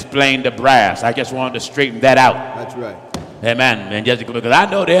and explain the brass. I just wanted to straighten that out. That's right. Amen. And just because I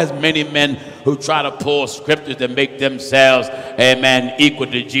know there's many men who try to pull scriptures to make themselves, amen, equal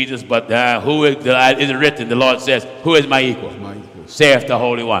to Jesus. But who is it written? The Lord says, "Who is my equal?" My equal. Saith the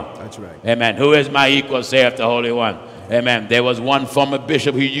Holy One. That's right. Amen. Who is my equal? Saith the Holy One. Amen. There was one former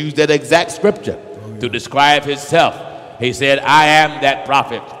bishop who used that exact scripture to describe himself. He said, "I am that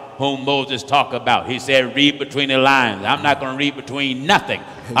prophet whom Moses talked about." He said, "Read between the lines." I'm not going to read between nothing.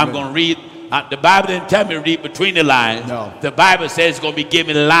 Amen. I'm going to read. The Bible didn't tell me to read between the lines. No. The Bible says it's going to be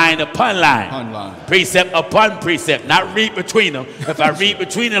given line upon line. Precept upon precept. Not read between them. If I read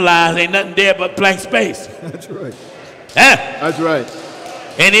between the lines, ain't nothing there but blank space. That's right. That's right.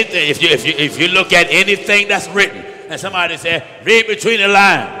 Anything. If you look at anything that's written, and somebody said, read between the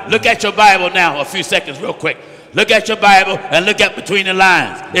lines. Look at your Bible now, a few seconds real quick. Look at your Bible and look at between the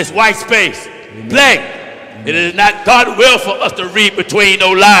lines. It's white space. Blank. It is not God's will for us to read between no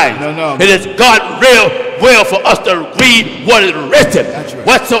lines. No. It is God's real will for us to read what is written. Right.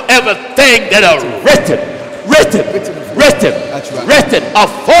 Whatsoever thing that are written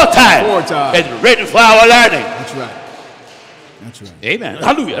aforetime is written for our learning. That's right. That's right. Amen.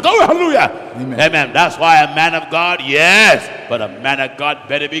 Hallelujah. Glory, hallelujah. Amen. That's why a man of God, yes, but a man of God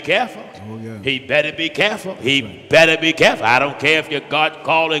better be careful. Oh, yeah. He better be careful. He better be careful. I don't care if you're God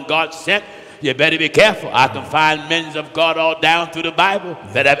called and God sent. You better be careful. I can find men of God all down through the Bible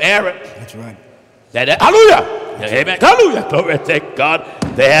that have erred. That's right. Hallelujah. Amen. Hallelujah. Glory to God.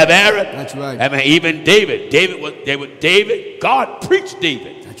 They have erred. That's right. I mean, even David. David. God preached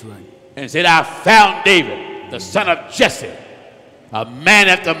David. That's right. And said, "I found David, the son of Jesse, a man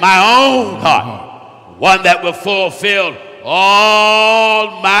after my own heart, one that will fulfill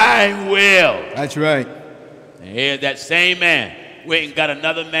all my will." That's right. And here's that same man went and got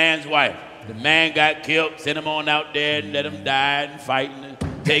another man's wife. The man got killed, sent him on out there and let him die and fighting and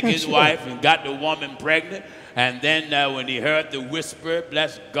take his wife and got the woman pregnant. And then when he heard the whisper,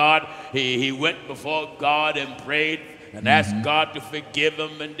 bless God, he went before God and prayed and asked God to forgive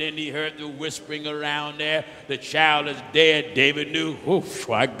him. And then he heard the whispering around there. The child is dead. David knew, oof,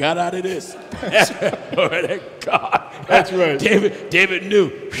 I got out of this. Glory to God. That's right. David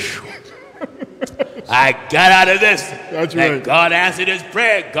knew. I got out of this. That's right. And God answered his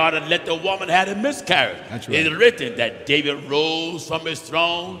prayer. God had let the woman have a miscarriage. That's right. It's written that David rose from his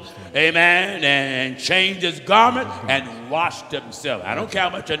throne, amen, and changed his garment and washed himself. I don't care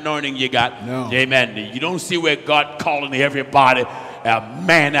how much anointing you got. No. Amen. You don't see where God calling everybody a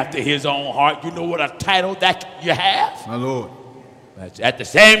man after his own heart. You know what a title that you have? My Lord. But at the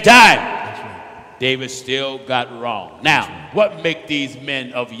same time, David still got wrong. Now, what make these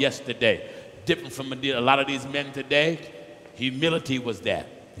men of yesterday different from a lot of these men today? Humility was that.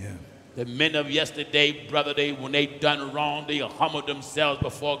 Yeah. The men of yesterday, brother, when they done wrong, they humbled themselves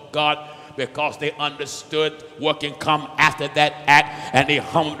before God because they understood what can come after that act, and they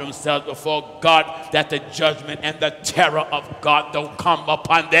humbled themselves before God that the judgment and the terror of God don't come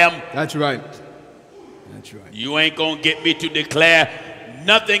upon them. That's right. That's right. You ain't gonna get me to declare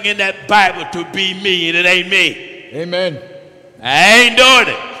nothing in that Bible to be me, and it ain't me. Amen. I ain't doing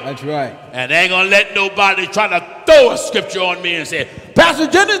it. That's right. And I ain't gonna let nobody try to throw a scripture on me and say, Pastor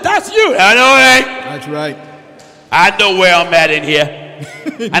Jennings, that's you. I know it ain't. That's right. I know where I'm at in here.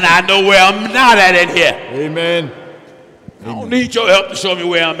 And I know where I'm not at in here. Amen. I don't need your help to show me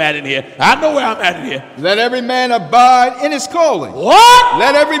where I'm at in here. I know where I'm at in here. Let every man abide in his calling. What?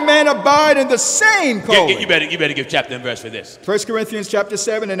 Let every man abide in the same calling. You better give chapter and verse for this. 1 Corinthians chapter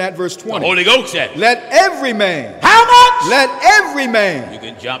 7 and at verse 20. The Holy Ghost said. Let every man. How much? Let every man. You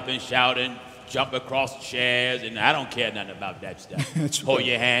can jump and shout and jump across chairs, and I don't care nothing about that stuff. Hold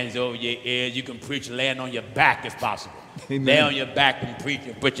your hands over your ears. You can preach laying on your back if possible. Amen. Lay on your back and preach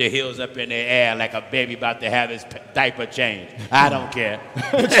and put your heels up in the air like a baby about to have his diaper changed. I don't care.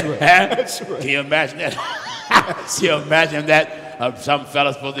 That's right. That's right. Can you imagine that? Can you imagine that? Some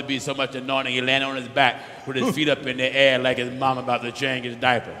fella's supposed to be so much anointing, he laying on his back with his feet up in the air like his mom about to change his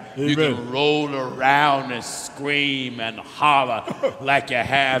diaper. Amen. You can roll around and scream and holler like you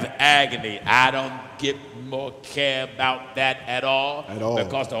have agony. I don't get more care about that at all.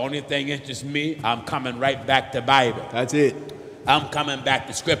 Because the only thing interests me, I'm coming right back to Bible. That's it. I'm coming back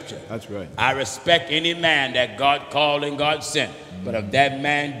to Scripture. That's right. I respect any man that God called and God sent. But if that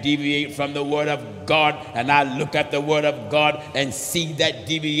man deviate from the Word of God, and I look at the Word of God and see that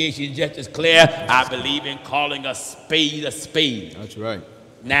deviation just as clear, I believe in calling a spade a spade. That's right.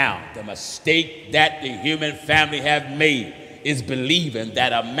 Now, the mistake that the human family have made is believing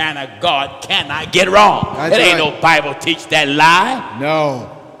that a man of God cannot get wrong. That's It ain't right. no Bible teach that lie.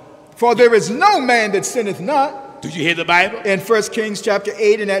 No. For there is no man that sinneth not. Did you hear the Bible? In 1 Kings chapter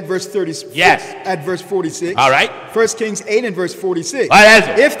 8 and at verse 30. Yes. At verse 46. All right. 1 Kings 8 and verse 46. What is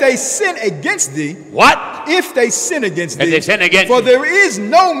it? If they sin against thee. What? If they sin against thee. If they sin against for there is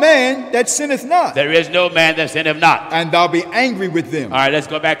no man that sinneth not. There is no man that sinneth not. And thou be angry with them. All right, let's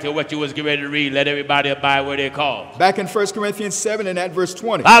go back to what you was getting ready to read. Let everybody abide where they're called. Back in 1 Corinthians 7 and at verse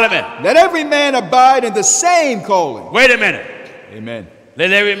 20. Follow me. Let every man abide in the same calling. Wait a minute. Amen.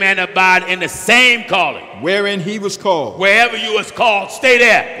 Let every man abide in the same calling. Wherein he was called. Wherever you was called, stay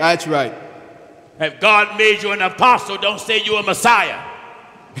there. That's right. If God made you an apostle, don't say you're a Messiah.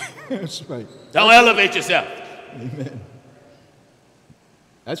 That's right. Don't elevate yourself. Amen.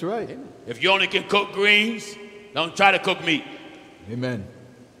 That's right. Amen. If you only can cook greens, don't try to cook meat. Amen.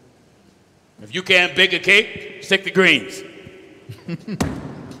 If you can't bake a cake, stick to greens.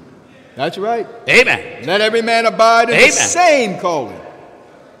 That's right. Amen. Let every man abide in the same calling,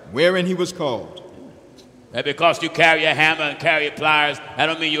 wherein he was called. And because you carry a hammer and carry pliers, that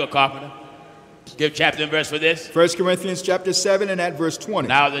don't mean you're a carpenter. Give chapter and verse for this. 1 Corinthians chapter 7 and at verse 20.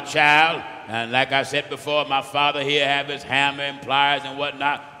 Now the child, and like I said before, my father here have his hammer and pliers and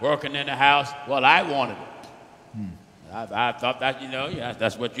whatnot working in the house. Well, I wanted it. I thought that, you know,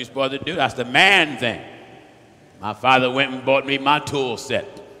 that's what you're supposed to do. That's the man thing. My father went and bought me my tool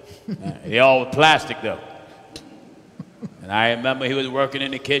set. They all were plastic, though. And I remember he was working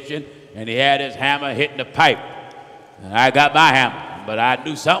in the kitchen, and he had his hammer hitting the pipe. And I got my hammer, but I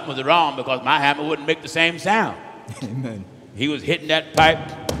knew something was wrong because my hammer wouldn't make the same sound. Amen. He was hitting that pipe,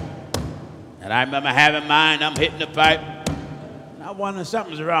 and I remember having mine. I'm hitting the pipe. And I wondered,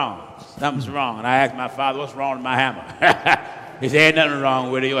 something's wrong. Something's wrong. And I asked my father, what's wrong with my hammer? He said, ain't nothing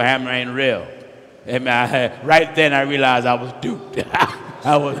wrong with it. Your hammer ain't real. And right then I realized I was duped.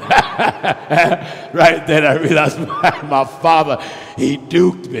 Right then I realized my father, he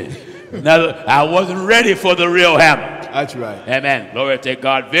duped me. I wasn't ready for the real hammer. That's right. Amen. Glory to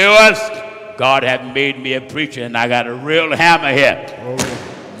God. Viewers, God had made me a preacher, and I got a real hammer here. Oh.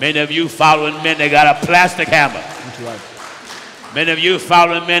 Many of you following men, they got a plastic hammer. That's right. Many of you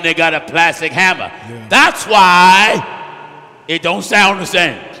following men, they got a plastic hammer. Yeah. That's why it don't sound the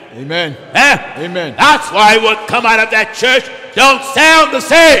same. Amen. Amen. That's why what come out of that church don't sound the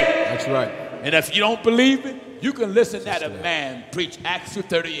same. That's right. And if you don't believe it, you can listen to a man preach Acts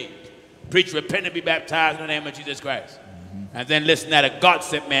 2:38. Preach, repent and be baptized in the name of Jesus Christ. And then listen to a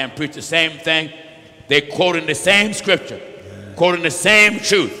God-sent man preach the same thing. They quoting the same scripture, quoting the same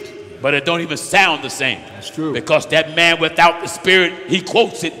truth, but it don't even sound the same. That's true. Because that man without the Spirit, he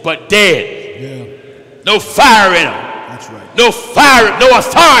quotes it, but dead. Yeah. No fire in him. That's right. No fire, no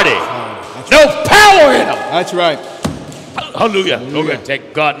authority. No power in him. That's right. Hallelujah. Glory to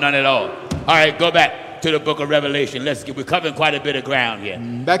God, none at all. All right, go back to the book of Revelation. We're covering quite a bit of ground here.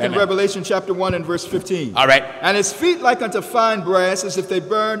 Back in Revelation chapter 1 and verse 15. All right. And his feet like unto fine brass, as if they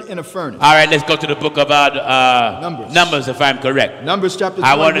burned in a furnace. All right, let's go to the book of Numbers, if I'm correct. Numbers chapter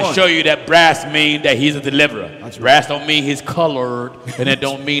 21. I want to show you that brass means that he's a deliverer. That's right. Brass don't mean he's colored, and it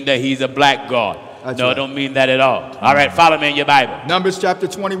don't mean that he's a black god. That's no, right. It don't mean that at all. All right, follow me in your Bible. Numbers chapter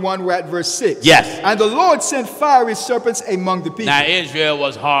 21, we're at verse 6. Yes. And the Lord sent fiery serpents among the people. Now, Israel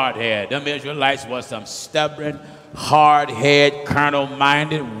was hard-headed. Them Israelites was some stubborn, hard-headed,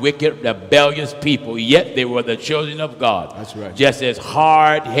 carnal-minded, wicked, rebellious people. Yet they were the children of God. That's right. Just as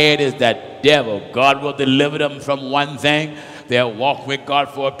hard-headed as that devil, God will deliver them from one thing. They'll walk with God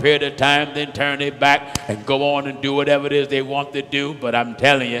for a period of time, then turn their back and go on and do whatever it is they want to do. But I'm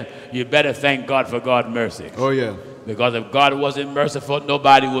telling you, you better thank God for God's mercy. Oh, yeah. Because if God wasn't merciful,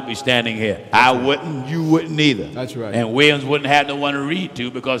 nobody would be standing here. I wouldn't, you wouldn't either. That's right. And Williams wouldn't have no one to read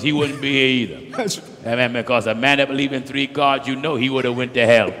to because he wouldn't be here either. That's right. Amen. Because a man that believes in three gods, you know he would have went to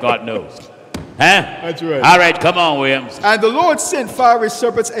hell. God knows. Huh? That's right. All right, come on, Williams. And the Lord sent fiery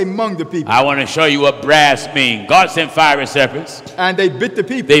serpents among the people. I want to show you what brass means. God sent fiery serpents. And they bit the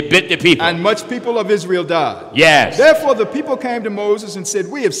people. They bit the people. And much people of Israel died. Yes. Therefore the people came to Moses and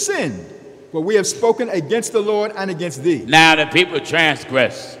said, we have sinned, for we have spoken against the Lord and against thee. Now the people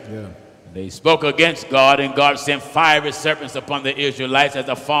transgressed. Yeah. They spoke against God, and God sent fiery serpents upon the Israelites as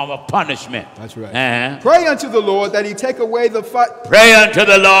a form of punishment. That's right. Pray unto the Lord that he take away the Pray unto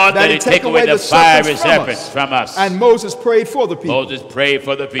the Lord that he take away the fiery serpents from us. And Moses prayed for the people. Moses prayed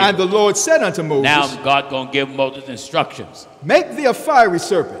for the people. And the Lord said unto Moses. Now God gonna give Moses instructions. Make thee a fiery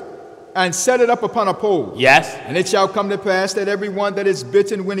serpent, and set it up upon a pole. Yes. And it shall come to pass that every one that is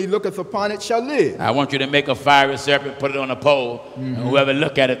bitten when he looketh upon it shall live. I want you to make a fiery serpent, put it on a pole, and whoever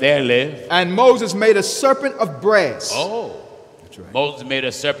look at it, they'll live. And Moses made a serpent of brass. Oh. Right. Moses made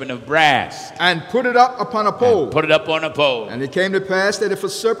a serpent of brass. And put it up upon a pole. And put it up on a pole. And it came to pass that if a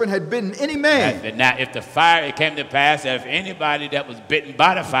serpent had bitten any man. Now, if the fire, it came to pass that if anybody that was bitten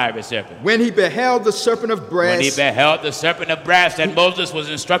by the fiery serpent. When he beheld the serpent of brass. When he beheld the serpent of brass that Moses was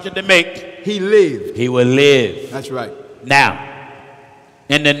instructed to make. He lived. He will live. That's right. Now,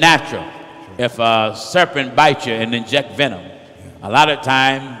 in the natural, if a serpent bites you and inject venom, a lot of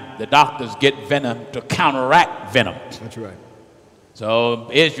time the doctors get venom to counteract venom. That's right. So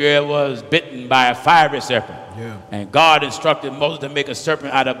Israel was bitten by a fiery serpent. Yeah. And God instructed Moses to make a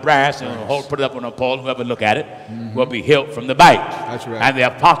serpent out of brass and put it up on a pole. Whoever look at it will be healed from the bite. That's right. And the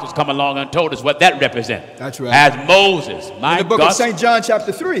apostles come along and told us what that represents. That's right. As Moses, my in the book God, of St. John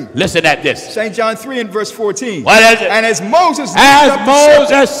chapter 3. Listen at this. St. John 3 and verse 14. What is it? And as Moses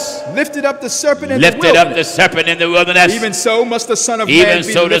lifted up the serpent in the wilderness, even so must the Son of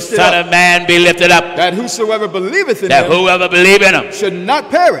Man be lifted up. That whosoever believeth in him should not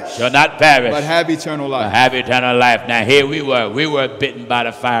perish, but have eternal life. Now here we were bitten by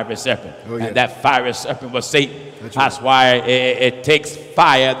the fiery serpent. And that fiery serpent was Satan. That's why it takes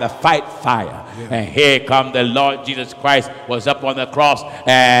fire to fight fire. And here come the Lord Jesus Christ was up on the cross,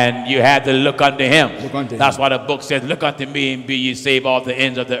 and you had to look unto him. That's why the book says, look unto me and be ye saved all the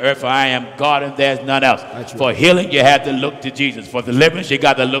ends of the earth, for I am God and there's none else. For healing, you had to look to Jesus. For deliverance, you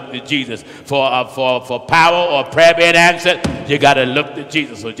got to look to Jesus. For power or prayer being answered, you got to look to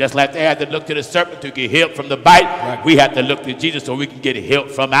Jesus. So just like they had to look to the serpent to get healed from the bite, we have to look to Jesus so we can get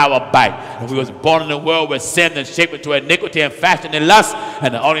healed from our bite. And we was born in the world with sin and shaped into iniquity and fashioned in lust,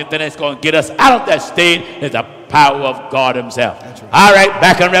 and the only thing that's going to get us out of that state is the power of God himself. All right,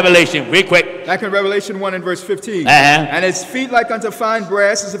 back in Revelation, real quick. Back in Revelation 1 and verse 15. And his feet like unto fine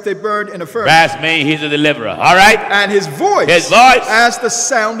brass, as if they burned in a furnace. Brass means he's a deliverer. All right. And his voice as the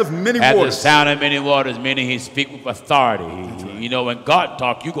sound of many waters. As the sound of many waters, meaning he speaks with authority. You know, when God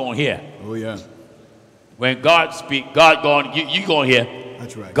talk, you're going to hear. Oh, yeah. When God speak, God going, you going to hear.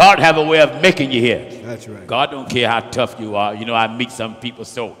 That's right. God have a way of making you hear. That's right. God don't care how tough you are. You know, I meet some people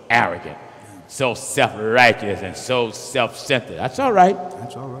so arrogant, so self-righteous, and so self-centered. That's all right.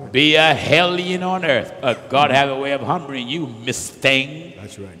 That's all right. Be a hellion on earth. God have a way of humbling you, Miss Thing.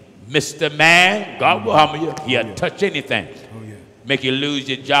 That's right. Mr. Man, God will humble you. He'll touch anything. Oh, yeah. Make you lose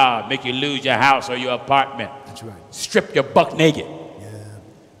your job. Make you lose your house or your apartment. That's right. Strip you buck naked. Yeah.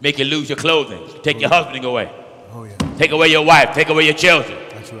 Make you lose your clothing. Take your husband away. Oh, yeah. Take away your wife. Take away your children.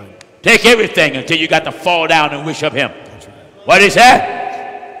 That's right. Take everything until you got to fall down and wish up him. That's right. What is that?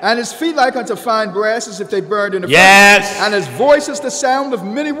 And his feet like unto fine brass, as if they burned in a furnace. And his voice is the sound of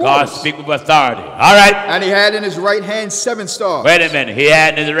many waters. God speak with authority. All right. And he had in his right hand 7 stars. Wait a minute. He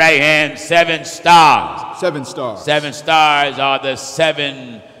had in his right hand 7 stars. 7 stars. 7 stars are the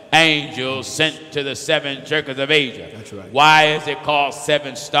 7 angels sent to the 7 churches of Asia. That's right. Why is it called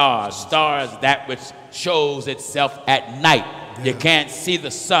 7 stars? Stars, that which shows itself at night. Yeah. You can't see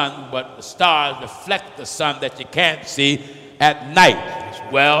the sun, but the stars reflect the sun that you can't see at night.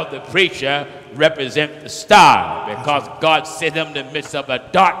 Right. Well, the preacher represents the star because God set him in the midst of a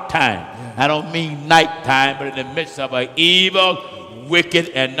dark time. Yeah. I don't mean nighttime, but in the midst of an evil, wicked,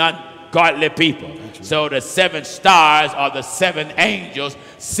 and ungodly people. So the 7 stars are the 7 angels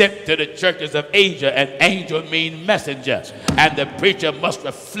sent to the churches of Asia, and angel means messenger. And the preacher must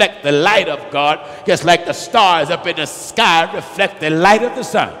reflect the light of God, just like the stars up in the sky reflect the light of the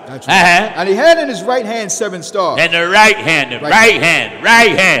sun. That's right. And he had in his right hand 7 stars. And the right hand. That's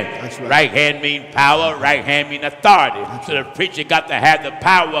right. Right hand means power, right hand means authority. That's so the preacher got to have the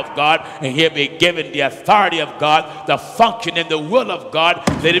power of God, and he'll be given the authority of God, the function and the will of God,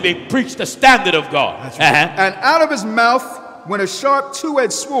 that he may preach the standard of God. That's right. And out of his mouth went a sharp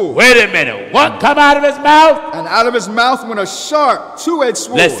 2-edged sword. Wait a minute. What come out of his mouth? And out of his mouth went a sharp 2-edged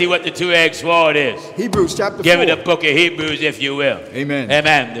sword. Let's see what the 2-edged sword is. Hebrews chapter 4. Give me the book of Hebrews, if you will. Amen.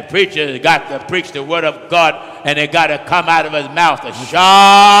 Amen. The preacher got to preach the word of God, and it got to come out of his mouth a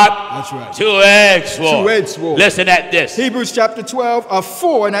sharp 2-edged sword. 2-edged sword. Listen at this. Hebrews chapter 12,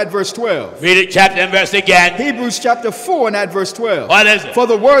 4 and at verse 12. Read it chapter and verse again. Hebrews chapter 4 and at verse 12. What is it? For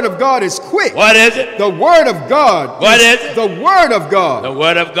the word of God is quick. What is it? The word of God. What is it? The word of God. The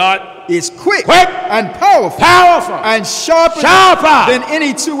word of God is quick and powerful. And sharper than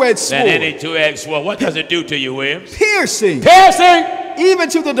any 2-edged sword. Than any 2-edged sword. What does it do to you, Williams? Piercing. Even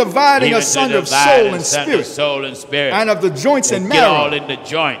to the dividing asunder of soul and spirit. And of the joints and marrow. Get all in the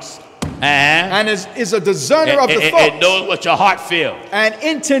joints. And is a discerner of the thoughts. It knows what your heart feels. And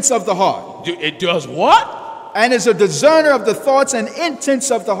intents of the heart. It does what? And is a discerner of the thoughts and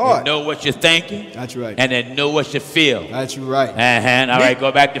intents of the heart. They know what you're thinking. That's right. And they know what you feel. That's right. All right, go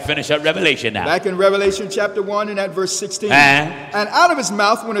back to finish up Revelation now. Back in Revelation chapter 1 and at verse 16. And out of his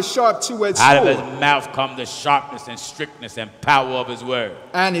mouth went a sharp two-edged sword. Out of his mouth come the sharpness and strictness and power of his word.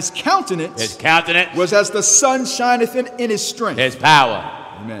 And his countenance was as the sun shineth in his strength. His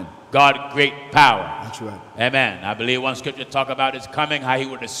power. Amen. God, great power. That's right. Amen. I believe one scripture talk about his coming, how he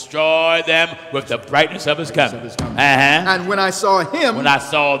would destroy them with the brightness of his coming. And when I saw him. When I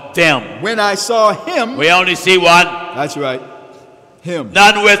saw them. When I saw him. We only see one. That's right. Him.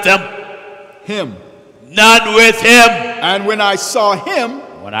 None with him. Him. None with him. And when I saw him.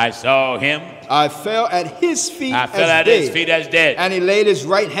 When I saw him. I fell at his feet as dead. And he laid his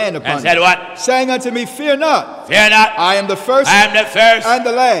right hand upon me. And said what? Saying unto me, fear not. Fear not. I am the first. I am the first. And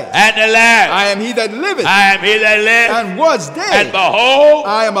the last. And the last. I am he that liveth. I am he that liveth. And was dead. And behold.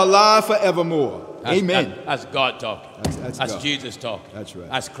 I am alive forevermore. Amen. That's God talking. That's God. Jesus talking. That's right.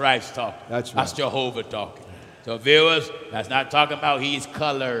 That's Christ talking. That's right. That's Jehovah talking. So viewers, that's not talking about he's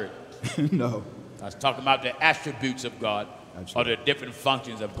colored. No. That's talking about the attributes of God. Or the different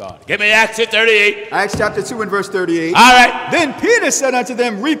functions of God. Give me Acts 38. Acts chapter 2 and verse 38. All right. Then Peter said unto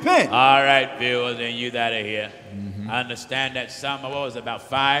them, repent. All right, viewers, and you that are here. I understand that some, what was it, about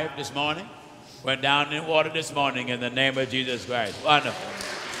 5 this morning? Went down in water this morning in the name of Jesus Christ. Wonderful.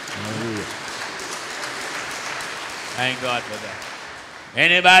 Hallelujah. Thank God for that.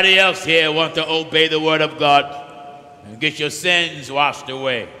 Anybody else here want to obey the word of God and get your sins washed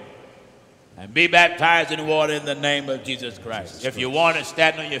away? And be baptized in water in the name of Jesus Christ. If you want it,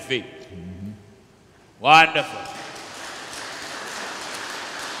 stand on your feet. Wonderful.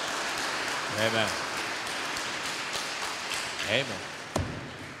 Amen. Amen.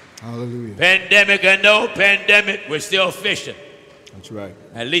 Hallelujah. Pandemic or no pandemic, we're still fishing. That's right.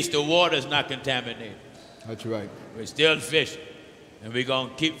 At least the water's not contaminated. That's right. We're still fishing. And we're going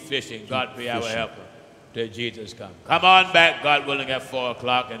to keep fishing. God be our helper till Jesus comes. Come on back, God willing, at 4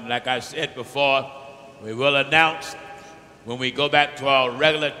 o'clock. And like I said before, we will announce when we go back to our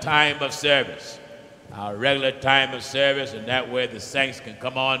regular time of service. Our regular time of service, and that way the saints can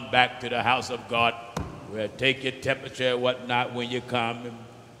come on back to the house of God. We'll take your temperature and whatnot when you come, and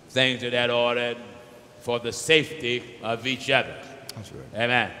things of that order, for the safety of each other. That's right.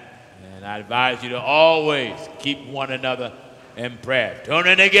 Amen. And I advise you to always keep one another in prayer. Tune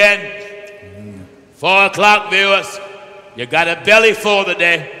in again. 4 o'clock, viewers. You got a belly full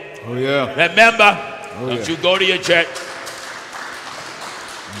today. Oh, yeah. Remember, don't you go to your church.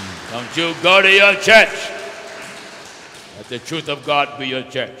 Don't you go to your church. Let the truth of God be your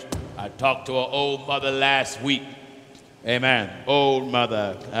church. I talked to an old mother last week. Amen. Old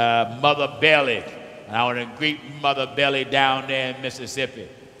mother, Mother Bailey. And I want to greet Mother Bailey down there in Mississippi.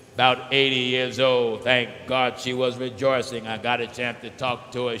 About 80 years old. Thank God she was rejoicing. I got a chance to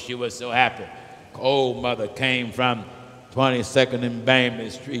talk to her. She was so happy. Old mother came from 22nd and Bangman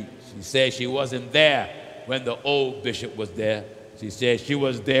Street. She said she wasn't there when the old bishop was there. She said she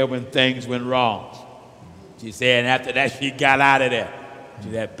was there when things went wrong. She said, and after that, she got out of there.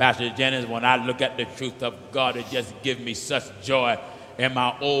 She said, Pastor Jennings, when I look at the truth of God, it just gives me such joy in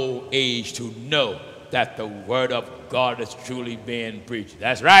my old age to know that the word of God is truly being preached.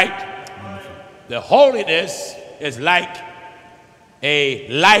 That's right. The holiness is like a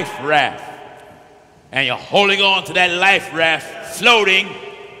life raft. And you're holding on to that life raft, floating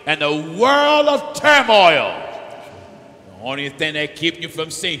in the world of turmoil. The only thing that keeps you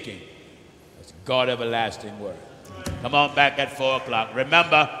from sinking is God's everlasting word. Come on back at 4 o'clock.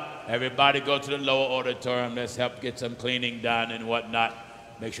 Remember, everybody go to the lower auditorium. Let's help get some cleaning done and whatnot.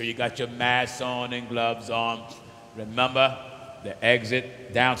 Make sure you got your masks on and gloves on. Remember, the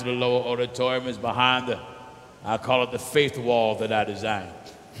exit down to the lower auditorium is behind the, I call it the faith wall that I designed.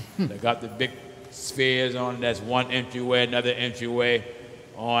 They got the big spheres on. That's one entryway, another entryway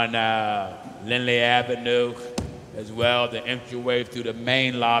on Lindley Avenue as well. The entryway through the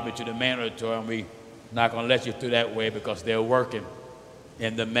main lobby to the main auditorium. We're not going to let you through that way because they're working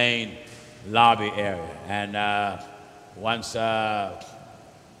in the main lobby area. And once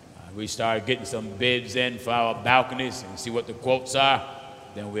we start getting some bids in for our balconies and see what the quotes are,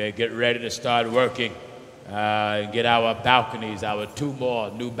 then we'll get ready to start working and get our balconies, our 2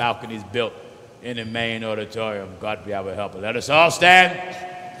 more new balconies built in the main auditorium. God be our helper. Let us all stand.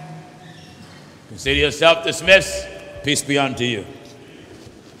 Consider yourself dismissed. Peace be unto you.